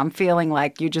home and I'm feeling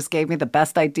like you just gave me the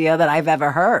best idea that I've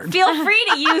ever heard. Feel free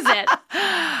to use it.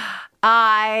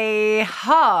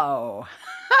 Ho.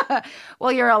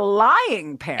 Well, you're a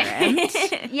lying parent.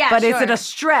 Yeah, But sure. is it a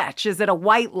stretch? Is it a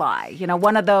white lie?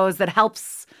 One of those that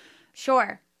helps.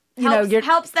 Sure. Helps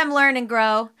Helps them learn and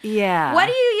grow. Yeah. What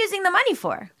are you using the money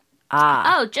for?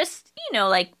 Oh, just,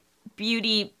 like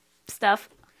beauty stuff.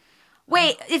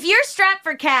 Wait, if you're strapped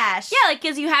for cash. Yeah, like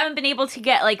because you haven't been able to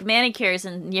get like manicures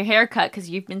and your hair cut because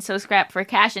you've been so scrapped for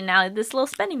cash, and now this little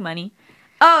spending money.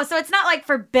 Oh, so it's not like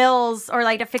for bills or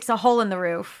like to fix a hole in the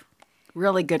roof.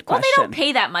 Really good Well, question. they don't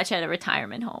pay that much at a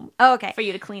retirement home Oh, okay. for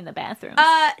you to clean the bathrooms.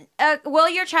 Will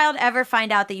your child ever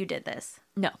find out that you did this?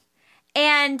 No.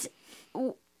 And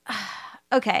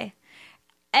okay.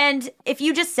 And if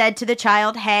you just said to the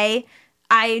child, "Hey,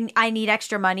 I need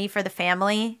extra money for the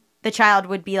family," the child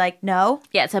would be like, "No."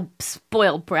 Yeah, it's a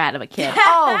spoiled brat of a kid.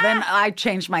 Oh, then I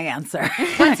changed my answer.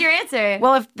 What's your answer?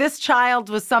 Well, if this child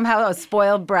was somehow a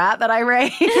spoiled brat that I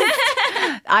raised,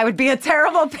 I would be a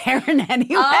terrible parent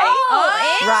anyway.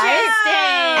 Interesting.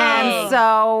 And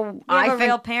so you have I a think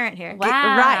real parent here. Wow.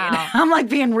 right. I'm like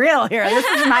being real here. This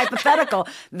isn't hypothetical.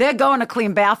 They're going to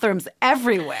clean bathrooms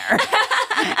everywhere.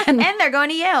 And they're going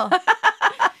to Yale.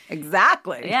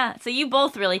 Exactly. Yeah, so you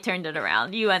both really turned it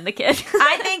around, you and the kid.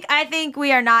 I think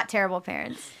we are not terrible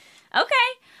parents. Okay.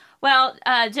 Well,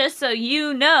 just so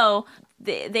you know,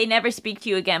 they never speak to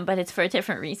you again, but it's for a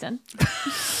different reason.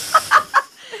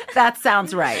 That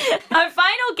sounds right. Our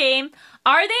final game,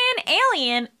 are they an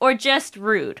alien or just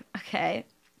rude? Okay.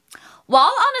 While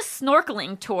on a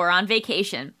snorkeling tour on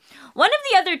vacation, one of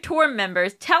the other tour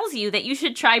members tells you that you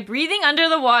should try breathing under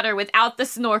the water without the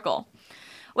snorkel.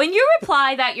 When you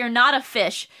reply that you're not a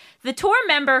fish, the tour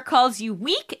member calls you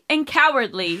weak and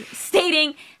cowardly,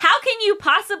 stating, "How can you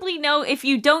possibly know if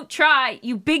you don't try,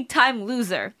 you big-time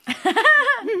loser?"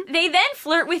 They then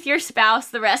flirt with your spouse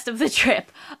the rest of the trip.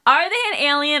 Are they an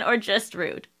alien or just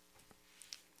rude?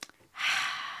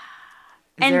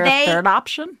 Is And there they- a third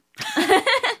option?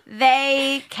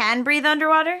 They can breathe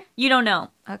underwater? You don't know.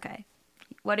 Okay.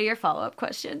 What are your follow-up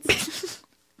questions?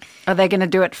 Are they going to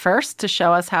do it first to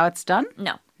show us how it's done?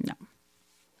 No. No.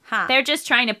 Huh. They're just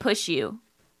trying to push you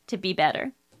to be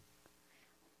better.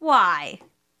 Why?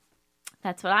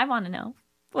 That's what I want to know.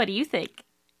 What do you think?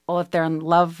 Well, if they're in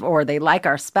love or they like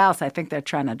our spouse, I think they're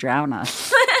trying to drown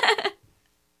us.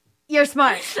 You're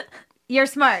smart. You're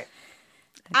smart.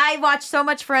 I watched so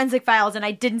much Forensic Files and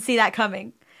I didn't see that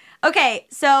coming. Okay,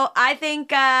 so I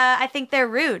think they're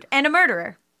rude and a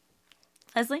murderer.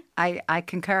 Leslie? I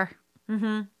concur.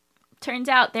 Turns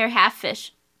out they're half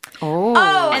fish.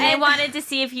 Oh. And they wanted to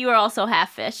see if you were also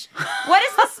half fish. What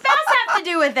does the spouse have to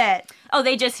do with it? Oh,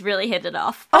 they just really hit it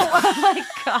off. Oh my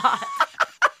God.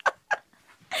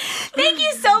 Thank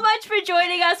you so much for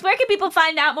joining us. Where can people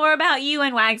find out more about you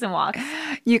and Wags and Walks?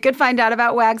 You can find out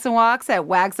about Wags and Walks at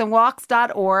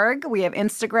wagsandwalks.org. We have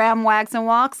Instagram Wags and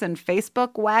Walks and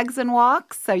Facebook Wags and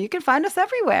Walks. So you can find us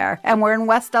everywhere. And we're in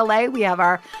West LA. We have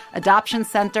our adoption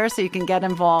center so you can get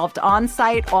involved on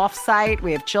site, off site.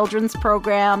 We have children's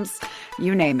programs,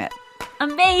 you name it.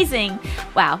 Amazing.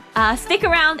 Wow. Stick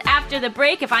around after the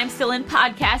break if I'm still in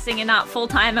podcasting and not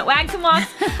full-time at Wags and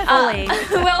Walks. Fully.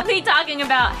 We'll be talking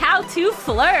about how to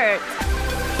flirt.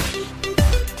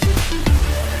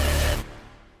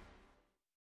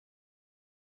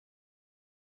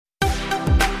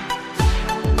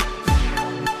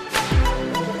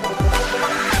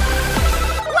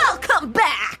 Welcome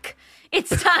back. It's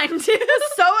time to...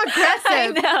 So aggressive. I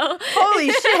know.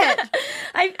 Holy shit.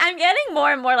 I'm getting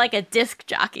more and more like a disc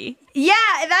jockey. Yeah,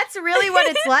 that's really what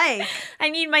it's like. I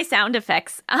need my sound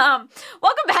effects. Welcome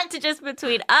back to Just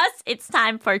Between Us. It's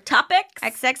time for topics.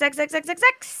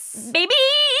 XXXXXXX. Baby!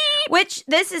 Which,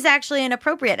 this is actually an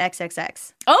appropriate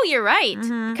XXX. Oh, you're right.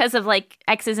 Because of like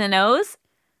X's and O's?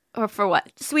 Or for what?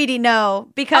 Sweetie, no.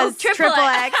 Because triple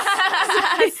X.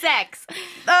 Sex.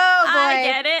 Oh, boy. I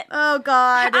get it. Oh,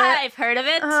 God. I've heard of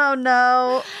it. Oh,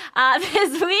 no.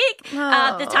 This week,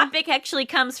 the topic actually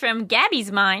comes from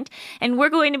Gabby's mind, and we're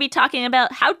going to be talking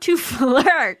about how to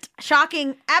flirt.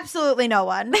 Shocking absolutely no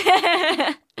one.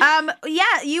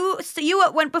 Yeah, you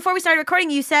went before we started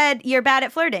recording, you said you're bad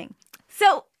at flirting.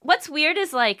 So what's weird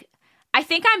is like, I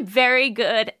think I'm very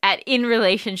good at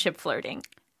in-relationship flirting.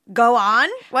 Go on.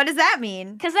 What does that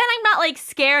mean? Because then I'm not like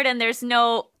scared and there's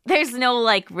no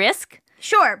like risk.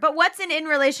 Sure, but what's an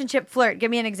in-relationship flirt?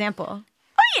 Give me an example. Well,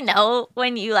 you know,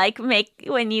 when you give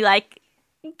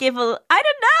a, I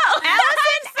don't know.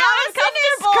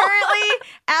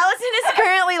 Allison is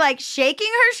currently like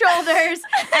shaking her shoulders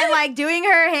and like doing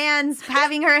her hands,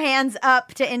 having her hands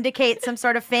up to indicate some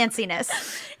sort of fanciness.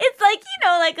 It's like, you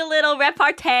know, like a little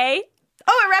repartee.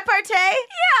 Oh, a repartee?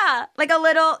 Yeah. Like a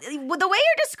little, the way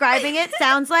you're describing it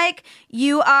sounds like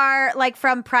you are like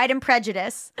from Pride and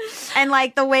Prejudice. And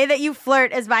like the way that you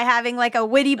flirt is by having like a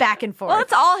witty back and forth. Well,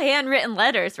 it's all handwritten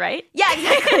letters, right? Yeah,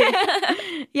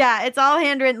 exactly. Yeah, it's all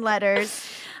handwritten letters.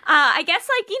 I guess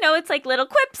like, you know, it's like little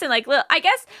quips and like little, I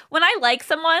guess when I like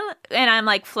someone and I'm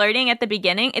like flirting at the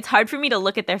beginning, it's hard for me to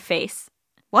look at their face.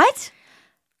 What?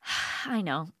 I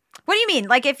know. What do you mean?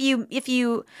 Like if you,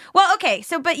 well, okay,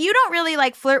 so, but you don't really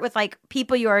like flirt with like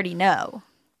people you already know.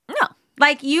 No.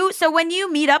 Like so when you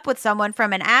meet up with someone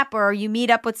from an app or you meet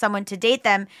up with someone to date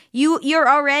them, you're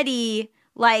already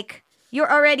like, you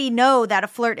already know that a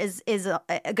flirt is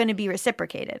going to be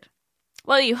reciprocated.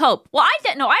 Well, you hope. Well, I've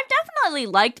definitely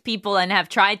liked people and have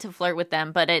tried to flirt with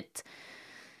them, but I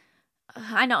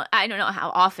don't know how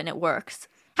often it works.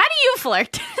 How do you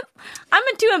flirt? I'm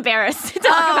too embarrassed to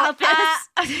talk about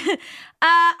this.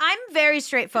 I'm very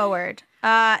straightforward.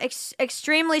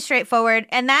 Extremely straightforward.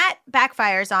 And that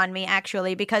backfires on me,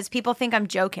 actually, because people think I'm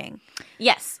joking.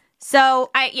 Yes. So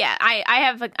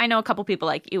I know a couple people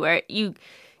like you where you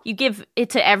give it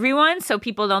to everyone so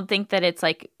people don't think that it's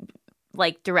like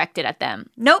directed at them.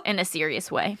 Nope. In a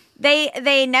serious way.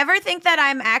 They never think that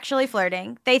I'm actually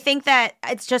flirting. They think that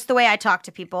it's just the way I talk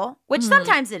to people, which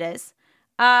sometimes it is.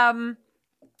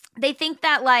 They think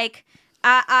that like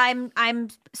I'm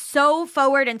so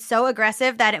forward and so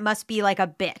aggressive that it must be like a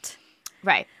bit.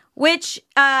 Right. Which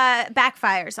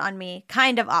backfires on me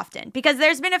kind of often because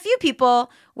there's been a few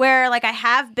people where like I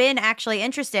have been actually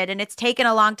interested and it's taken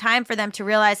a long time for them to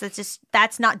realize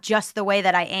that's not just the way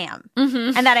that I am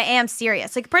and that I am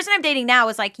serious. Like the person I'm dating now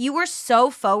was like, you were so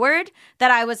forward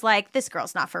that I was like, this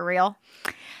girl's not for real.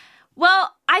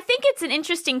 Well, I think it's an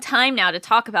interesting time now to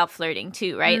talk about flirting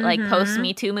too, right? Like post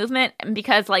Me Too movement,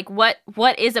 because like what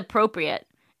is appropriate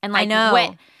and like I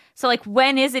know.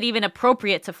 when is it even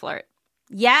appropriate to flirt?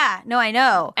 Yeah, no, I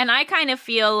know. And I kind of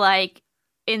feel like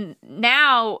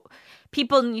now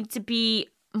people need to be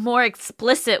more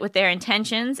explicit with their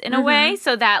intentions in a way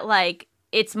so that like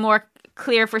it's more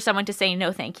clear for someone to say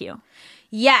no thank you.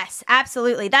 Yes,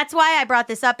 absolutely. That's why I brought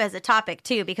this up as a topic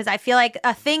too, because I feel like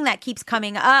a thing that keeps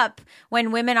coming up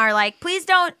when women are like, please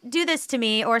don't do this to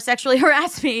me or sexually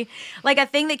harass me. Like a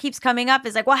thing that keeps coming up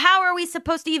is like, well, how are we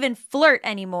supposed to even flirt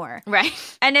anymore? Right.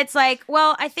 And it's like,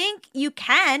 well, I think you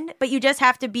can, but you just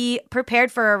have to be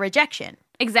prepared for a rejection.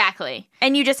 Exactly.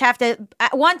 And you just have to,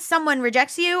 once someone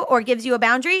rejects you or gives you a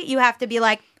boundary, you have to be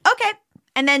like, okay,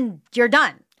 and then you're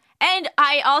done. And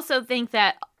I also think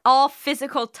that all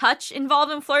physical touch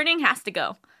involved in flirting has to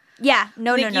go. Yeah,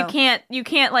 no. You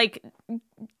can't like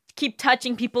keep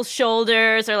touching people's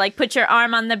shoulders or like put your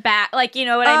arm on the back, like, you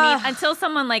know what I mean? Until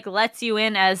someone like lets you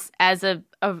in as a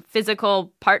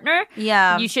physical partner,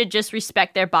 Yeah. you should just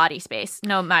respect their body space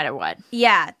no matter what.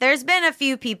 Yeah, there's been a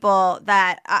few people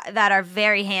that are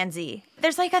very handsy.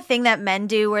 There's like a thing that men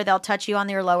do where they'll touch you on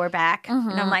your lower back,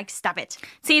 and I'm like, stop it.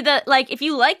 See, if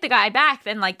you like the guy back,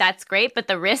 then like that's great, but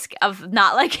the risk of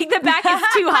not liking the back is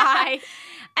too high.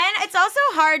 And it's also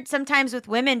hard sometimes with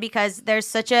women because there's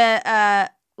such a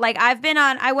like I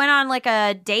went on like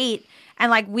a date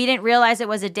and like we didn't realize it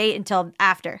was a date until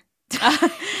after.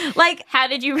 Like, how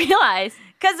did you realize?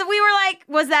 Because we were like,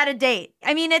 was that a date?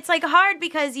 I mean, it's like hard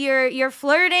because you're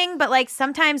flirting, but like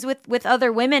sometimes with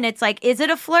other women, it's like, is it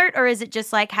a flirt or is it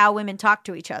just like how women talk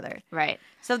to each other? Right.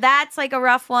 So that's like a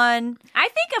rough one. I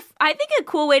think a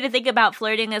cool way to think about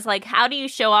flirting is like, how do you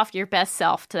show off your best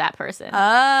self to that person?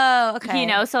 Oh, okay. You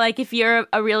know, so like if you're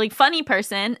a really funny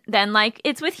person, then like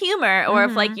it's with humor. Or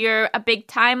if like you're a big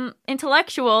time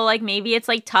intellectual, like maybe it's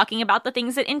like talking about the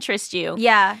things that interest you.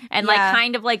 Yeah. And like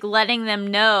kind of like letting them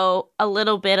know a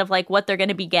little bit of like what they're going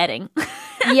to be getting.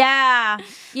 Yeah.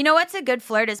 You know what's a good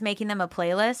flirt is making them a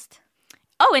playlist.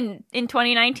 Oh, in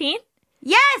 2019?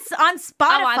 Yes, on Spotify.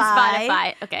 Oh, on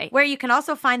Spotify. Okay. Where you can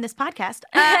also find this podcast.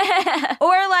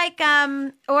 Or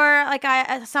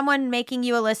someone making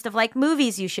you a list of like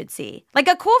movies you should see. Like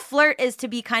a cool flirt is to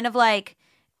be kind of like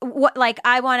what, like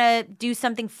I want to do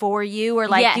something for you or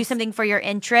like do something for your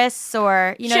interests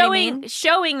or you know what I mean?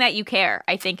 Showing that you care,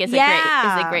 I think is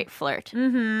a great flirt.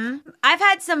 Mm-hmm. I've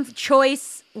had some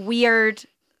choice weird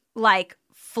like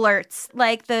flirts.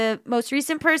 Like the most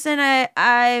recent person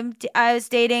I was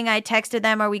dating, I texted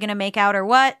them, "Are we gonna make out or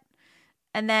what?"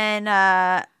 And then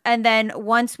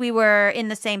once we were in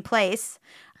the same place,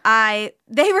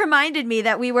 they reminded me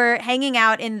that we were hanging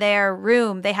out in their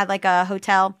room. They had like a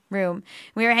hotel room.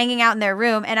 We were hanging out in their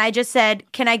room, and I just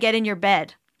said, "Can I get in your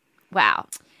bed?" Wow.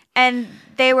 And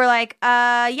they were like,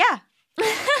 yeah."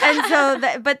 And so,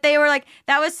 but they were like,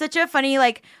 that was such a funny,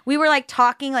 like, we were like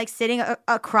talking, like sitting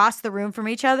across the room from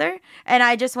each other. And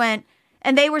I just went,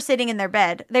 and they were sitting in their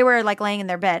bed. They were like laying in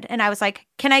their bed. And I was like,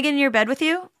 "Can I get in your bed with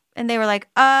you?" And they were like,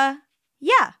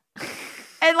 yeah.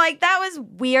 And like, that was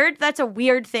weird. That's a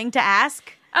weird thing to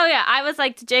ask. Oh, yeah. I was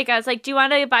like to Jake, I was like, "Do you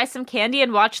want to buy some candy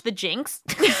and watch The Jinx?"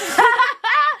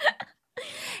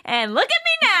 And look at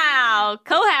me now,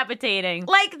 cohabitating.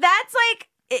 Like, that's like,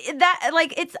 that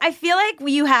like it's I feel like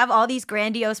you have all these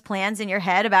grandiose plans in your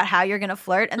head about how you're gonna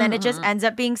flirt and then it just ends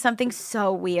up being something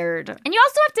so weird. And you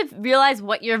also have to realize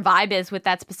what your vibe is with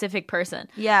that specific person.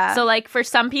 Yeah. So like for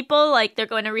some people, like they're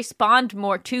going to respond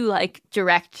more to like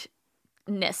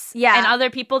directness. Yeah. And other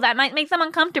people that might make them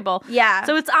uncomfortable. Yeah.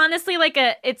 So it's honestly like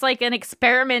it's like an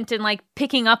experiment in like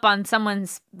picking up on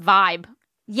someone's vibe.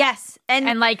 Yes.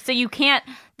 And like, so you can't,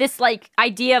 this like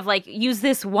idea of like, use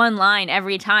this one line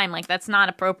every time, like that's not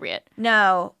appropriate.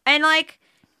 No. And like,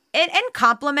 and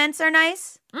compliments are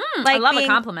nice. Like I love a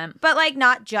compliment. But like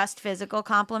not just physical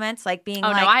compliments, like being no,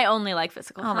 I only like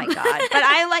physical oh my compliments. God. But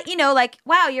I like, like,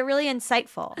 wow, you're really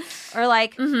insightful. Or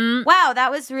like, wow,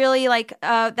 that was really like,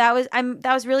 that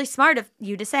was really smart of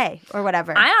you to say or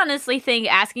whatever. I honestly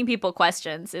think asking people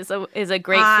questions is a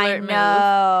great flirt move. I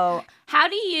know. How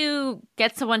do you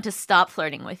get someone to stop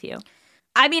flirting with you?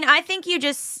 I mean, I think you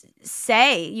just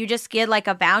get like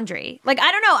a boundary. Like,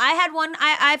 I don't know. I had one,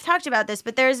 I've talked about this,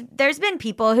 but there's been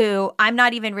people who I'm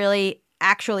not even really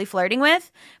actually flirting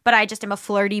with, but I just am a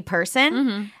flirty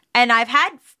person. And I've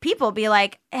had people be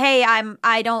like, "Hey,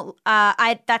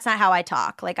 that's not how I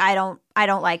talk. Like, I don't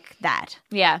like that."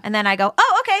 Yeah. And then I go,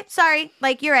 "Oh, okay, sorry.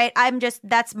 Like, you're right.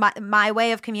 That's my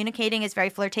way of communicating is very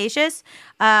flirtatious.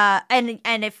 And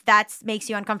if that makes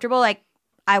you uncomfortable, like,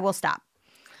 I will stop."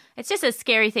 It's just a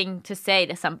scary thing to say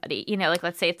to somebody, like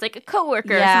let's say it's like a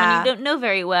coworker or someone you don't know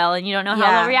very well and you don't know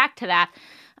how they'll react to that.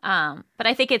 But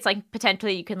I think it's like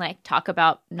potentially you can like talk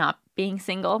about not being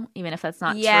single, even if that's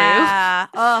not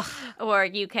true. Ugh. Or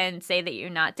you can say that you're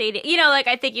not dating. Like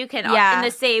I think you can in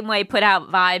the same way put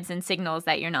out vibes and signals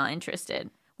that you're not interested.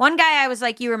 One guy I was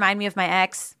like, "You remind me of my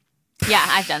ex." Yeah,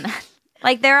 I've done that.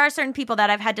 Like, there are certain people that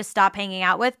I've had to stop hanging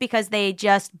out with because they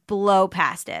just blow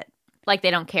past it. Like,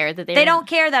 they don't care that They don't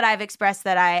care that I've expressed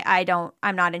that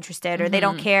I'm not interested, or they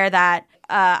don't care that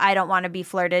I don't want to be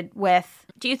flirted with.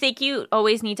 Do you think you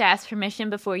always need to ask permission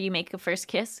before you make a first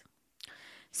kiss?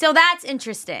 So that's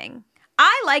interesting.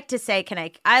 I like to say,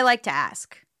 I like to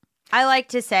ask. I like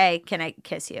to say, can I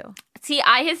kiss you? See,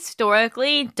 I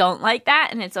historically don't like that,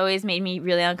 and it's always made me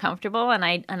really uncomfortable, and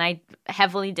I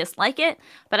heavily dislike it.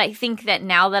 But I think that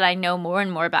now that I know more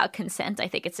and more about consent, I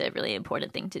think it's a really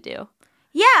important thing to do.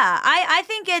 Yeah, I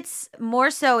think it's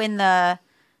more so in the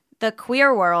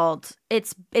queer world.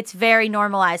 It's very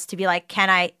normalized to be like, can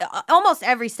I, almost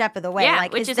every step of the way, Yeah,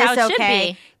 like, which is this how it should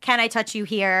okay? be. Can I touch you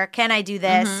here? Can I do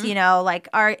this? You know, like,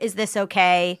 is this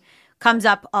okay? Comes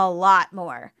up a lot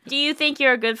more. Do you think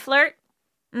you're a good flirt?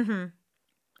 Mm-hmm.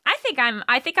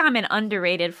 I think I'm an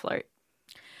underrated flirt.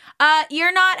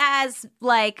 You're not as,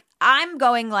 like, I'm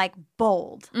going, like,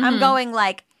 bold. I'm going,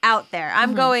 like, out there.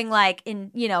 I'm going, like,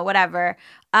 in, you know, whatever.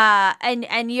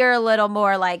 And you're a little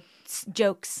more, like,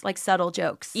 jokes, like subtle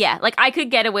jokes. Yeah, like I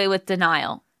could get away with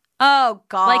denial. Oh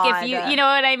God. Like if you know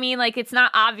what I mean? Like it's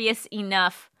not obvious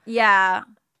enough. Yeah.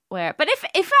 But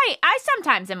if I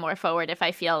sometimes am more forward if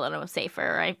I feel a little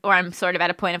safer, or I'm sort of at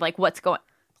a point of like what's going,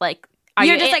 like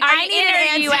You're just like, are I you need in an or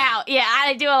are you answer. out? Yeah,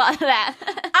 I do a lot of that.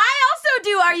 I also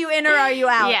do are you in or are you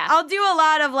out? Yeah. I'll do a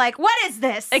lot of like, what is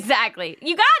this? Exactly.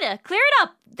 You gotta clear it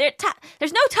up.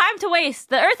 There's no time to waste.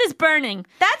 The earth is burning.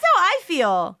 That's how I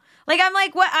feel. Like, I'm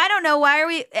like, what? I don't know. Why are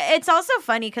we? It's also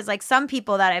funny because, like, some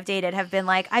people that I've dated have been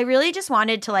like, I really just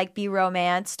wanted to, like, be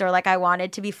romanced, or, like, I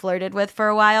wanted to be flirted with for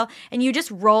a while. And you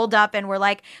just rolled up and were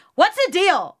like, what's the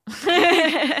deal?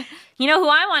 You know who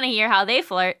I want to hear how they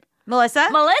flirt? Melissa?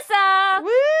 Melissa.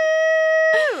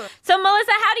 Woo! So,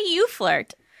 Melissa, how do you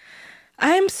flirt?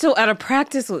 I'm so out of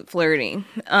practice with flirting.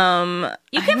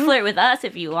 You can flirt with us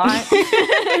if you want.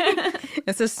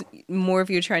 It's just more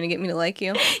of you trying to get me to like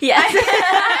you. Yes.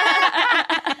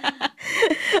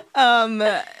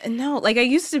 No, like I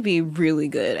used to be really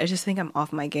good. I just think I'm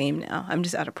off my game now. I'm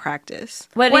just out of practice.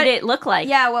 What did it look like?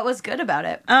 Yeah, what was good about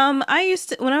it? I used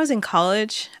to, when I was in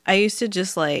college, I used to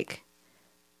just like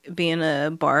be in a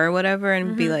bar or whatever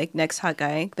and be like, next hot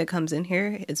guy that comes in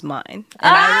here is mine.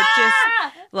 And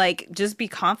I would just be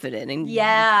confident and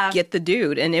get the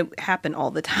dude. And it happened all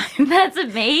the time. That's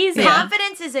amazing.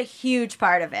 Confidence is a huge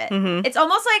part of it. It's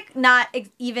almost like not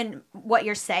even what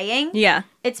you're saying. Yeah.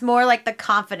 It's more like the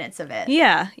confidence of it.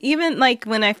 Yeah. Even like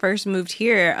when I first moved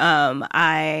here,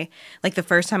 I like the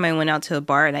first time I went out to a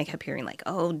bar and I kept hearing like,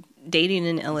 oh, dating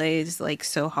in LA is like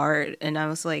so hard. And I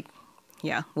was like,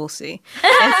 yeah, we'll see.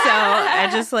 And so I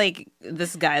just like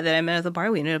this guy that I met at the bar,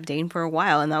 we ended up dating for a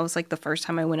while. And that was like the first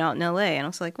time I went out in LA. And I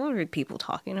was like, what are people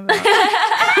talking about? But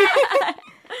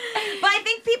I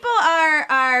think people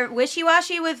are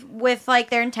wishy-washy with like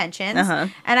their intentions,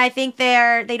 and I think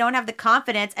they don't have the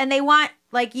confidence, and they want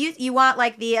like you want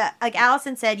like the like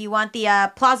Allison said, you want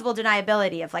the plausible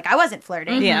deniability of like I wasn't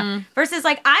flirting, versus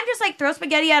like I'm just like throw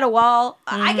spaghetti at a wall.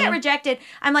 I get rejected.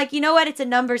 I'm like, you know what? It's a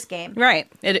numbers game. Right.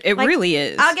 It Like, really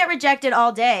is. I'll get rejected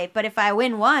all day, but if I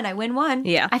win one, I win one.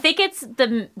 Yeah. I think it's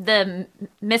the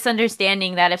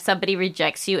misunderstanding that if somebody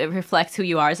rejects you, it reflects who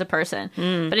you are as a person.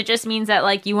 But it just means that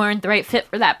like you weren't the right fit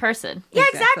for that person. Yeah,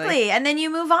 Exactly. exactly. And then you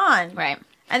move on. Right.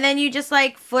 And then you just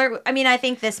like flirt. I mean, I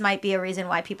think this might be a reason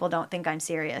why people don't think I'm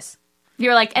serious.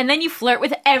 You're like, and then you flirt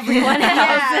with everyone else.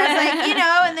 Yeah, it's like, you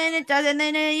know, and then it does, and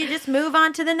then you just move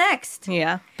on to the next.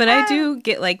 Yeah. But I do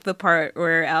get like the part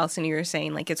where Allison, you were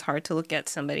saying like it's hard to look at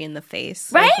somebody in the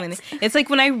face. Right? Like, it's like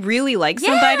when I really like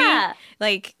somebody, Yeah.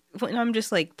 like when I'm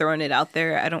just like throwing it out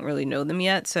there, I don't really know them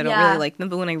yet, so I don't Yeah. really like them.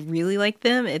 But when I really like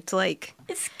them, it's like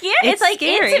It's scary. It's like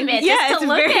scary. intimate Yeah, just it's to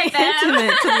look very at them.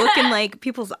 intimate to look in like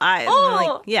people's eyes. And I'm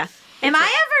Oh. like, yeah. Am I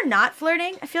ever not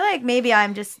flirting? I feel like maybe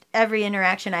I'm just every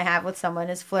interaction I have with someone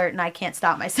is flirt, and I can't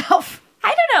stop myself. I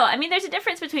don't know. I mean, there's a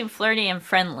difference between flirty and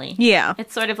friendly. Yeah.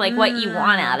 It's sort of like what you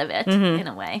want out of it, in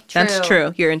a way. That's True.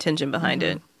 true. Your intention behind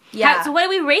it. Yeah. So what do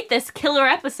we rate this killer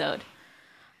episode?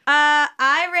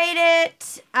 I rate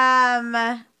it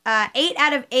 8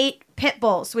 out of 8 pit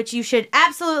bulls, which you should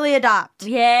absolutely adopt.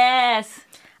 Yes.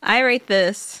 I rate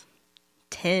this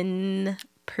 10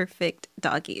 perfect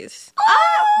doggies.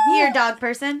 You're a dog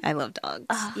person? I love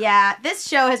dogs. Yeah, this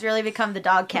show has really become the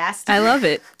dog cast. I love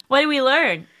it. What did we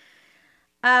learn?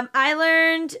 I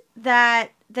learned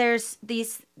that there's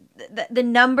these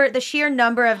the sheer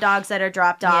number of dogs that are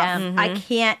dropped off. Yeah. I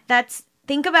can't.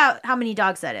 Think about how many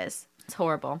dogs that is. It's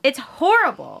horrible. It's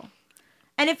horrible.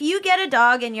 And if you get a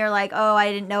dog and you're like, oh,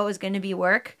 I didn't know it was going to be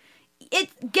work,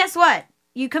 guess what?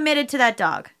 You committed to that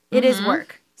dog. It is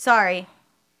work. Sorry.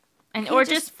 or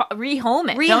just rehome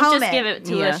it. Rehome Don't just it. give it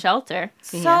to Yeah. a shelter.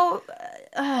 So,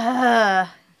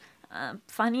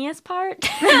 Funniest part? So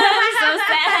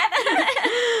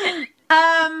sad.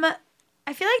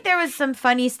 I feel like there was some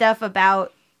funny stuff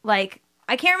about like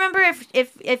I can't remember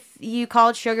if you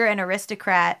called Sugar an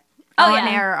aristocrat Oh, on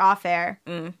yeah. air or off air.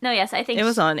 No, yes, I think It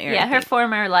was on air, Yeah, I her think.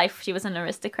 former life, she was an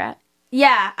aristocrat.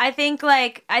 Yeah, I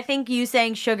think you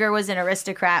saying Sugar was an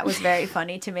aristocrat was very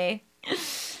funny to me.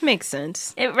 Makes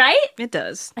sense. Right? It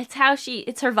does.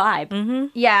 It's her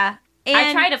vibe. Yeah. I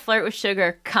And- try to flirt with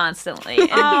Sugar constantly. It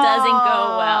doesn't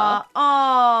go well.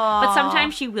 Oh, But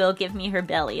sometimes she will give me her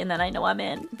belly, and then I know I'm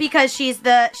in. because she's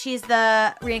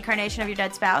the reincarnation of your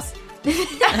dead spouse.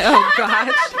 Oh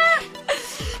gosh.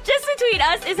 Just Between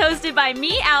Us is hosted by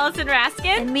me, Allison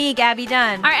Raskin. And me, Gabby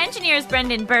Dunn. Our engineer is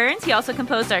Brendan Burns. He also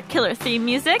composed our killer theme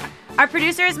music. Our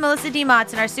producer is Melissa D.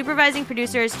 Motz, and our supervising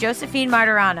producer is Josephine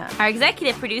Martirana. Our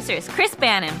executive producer is Chris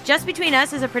Bannon. Just Between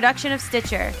Us is a production of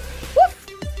Stitcher. Woof.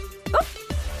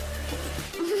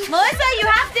 Woof. Melissa, you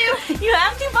have to. You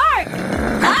have to bark.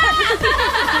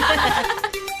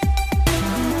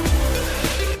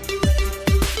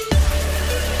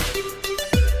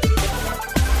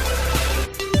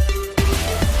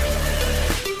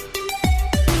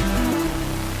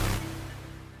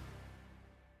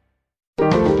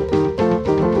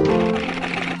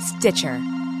 Stitcher.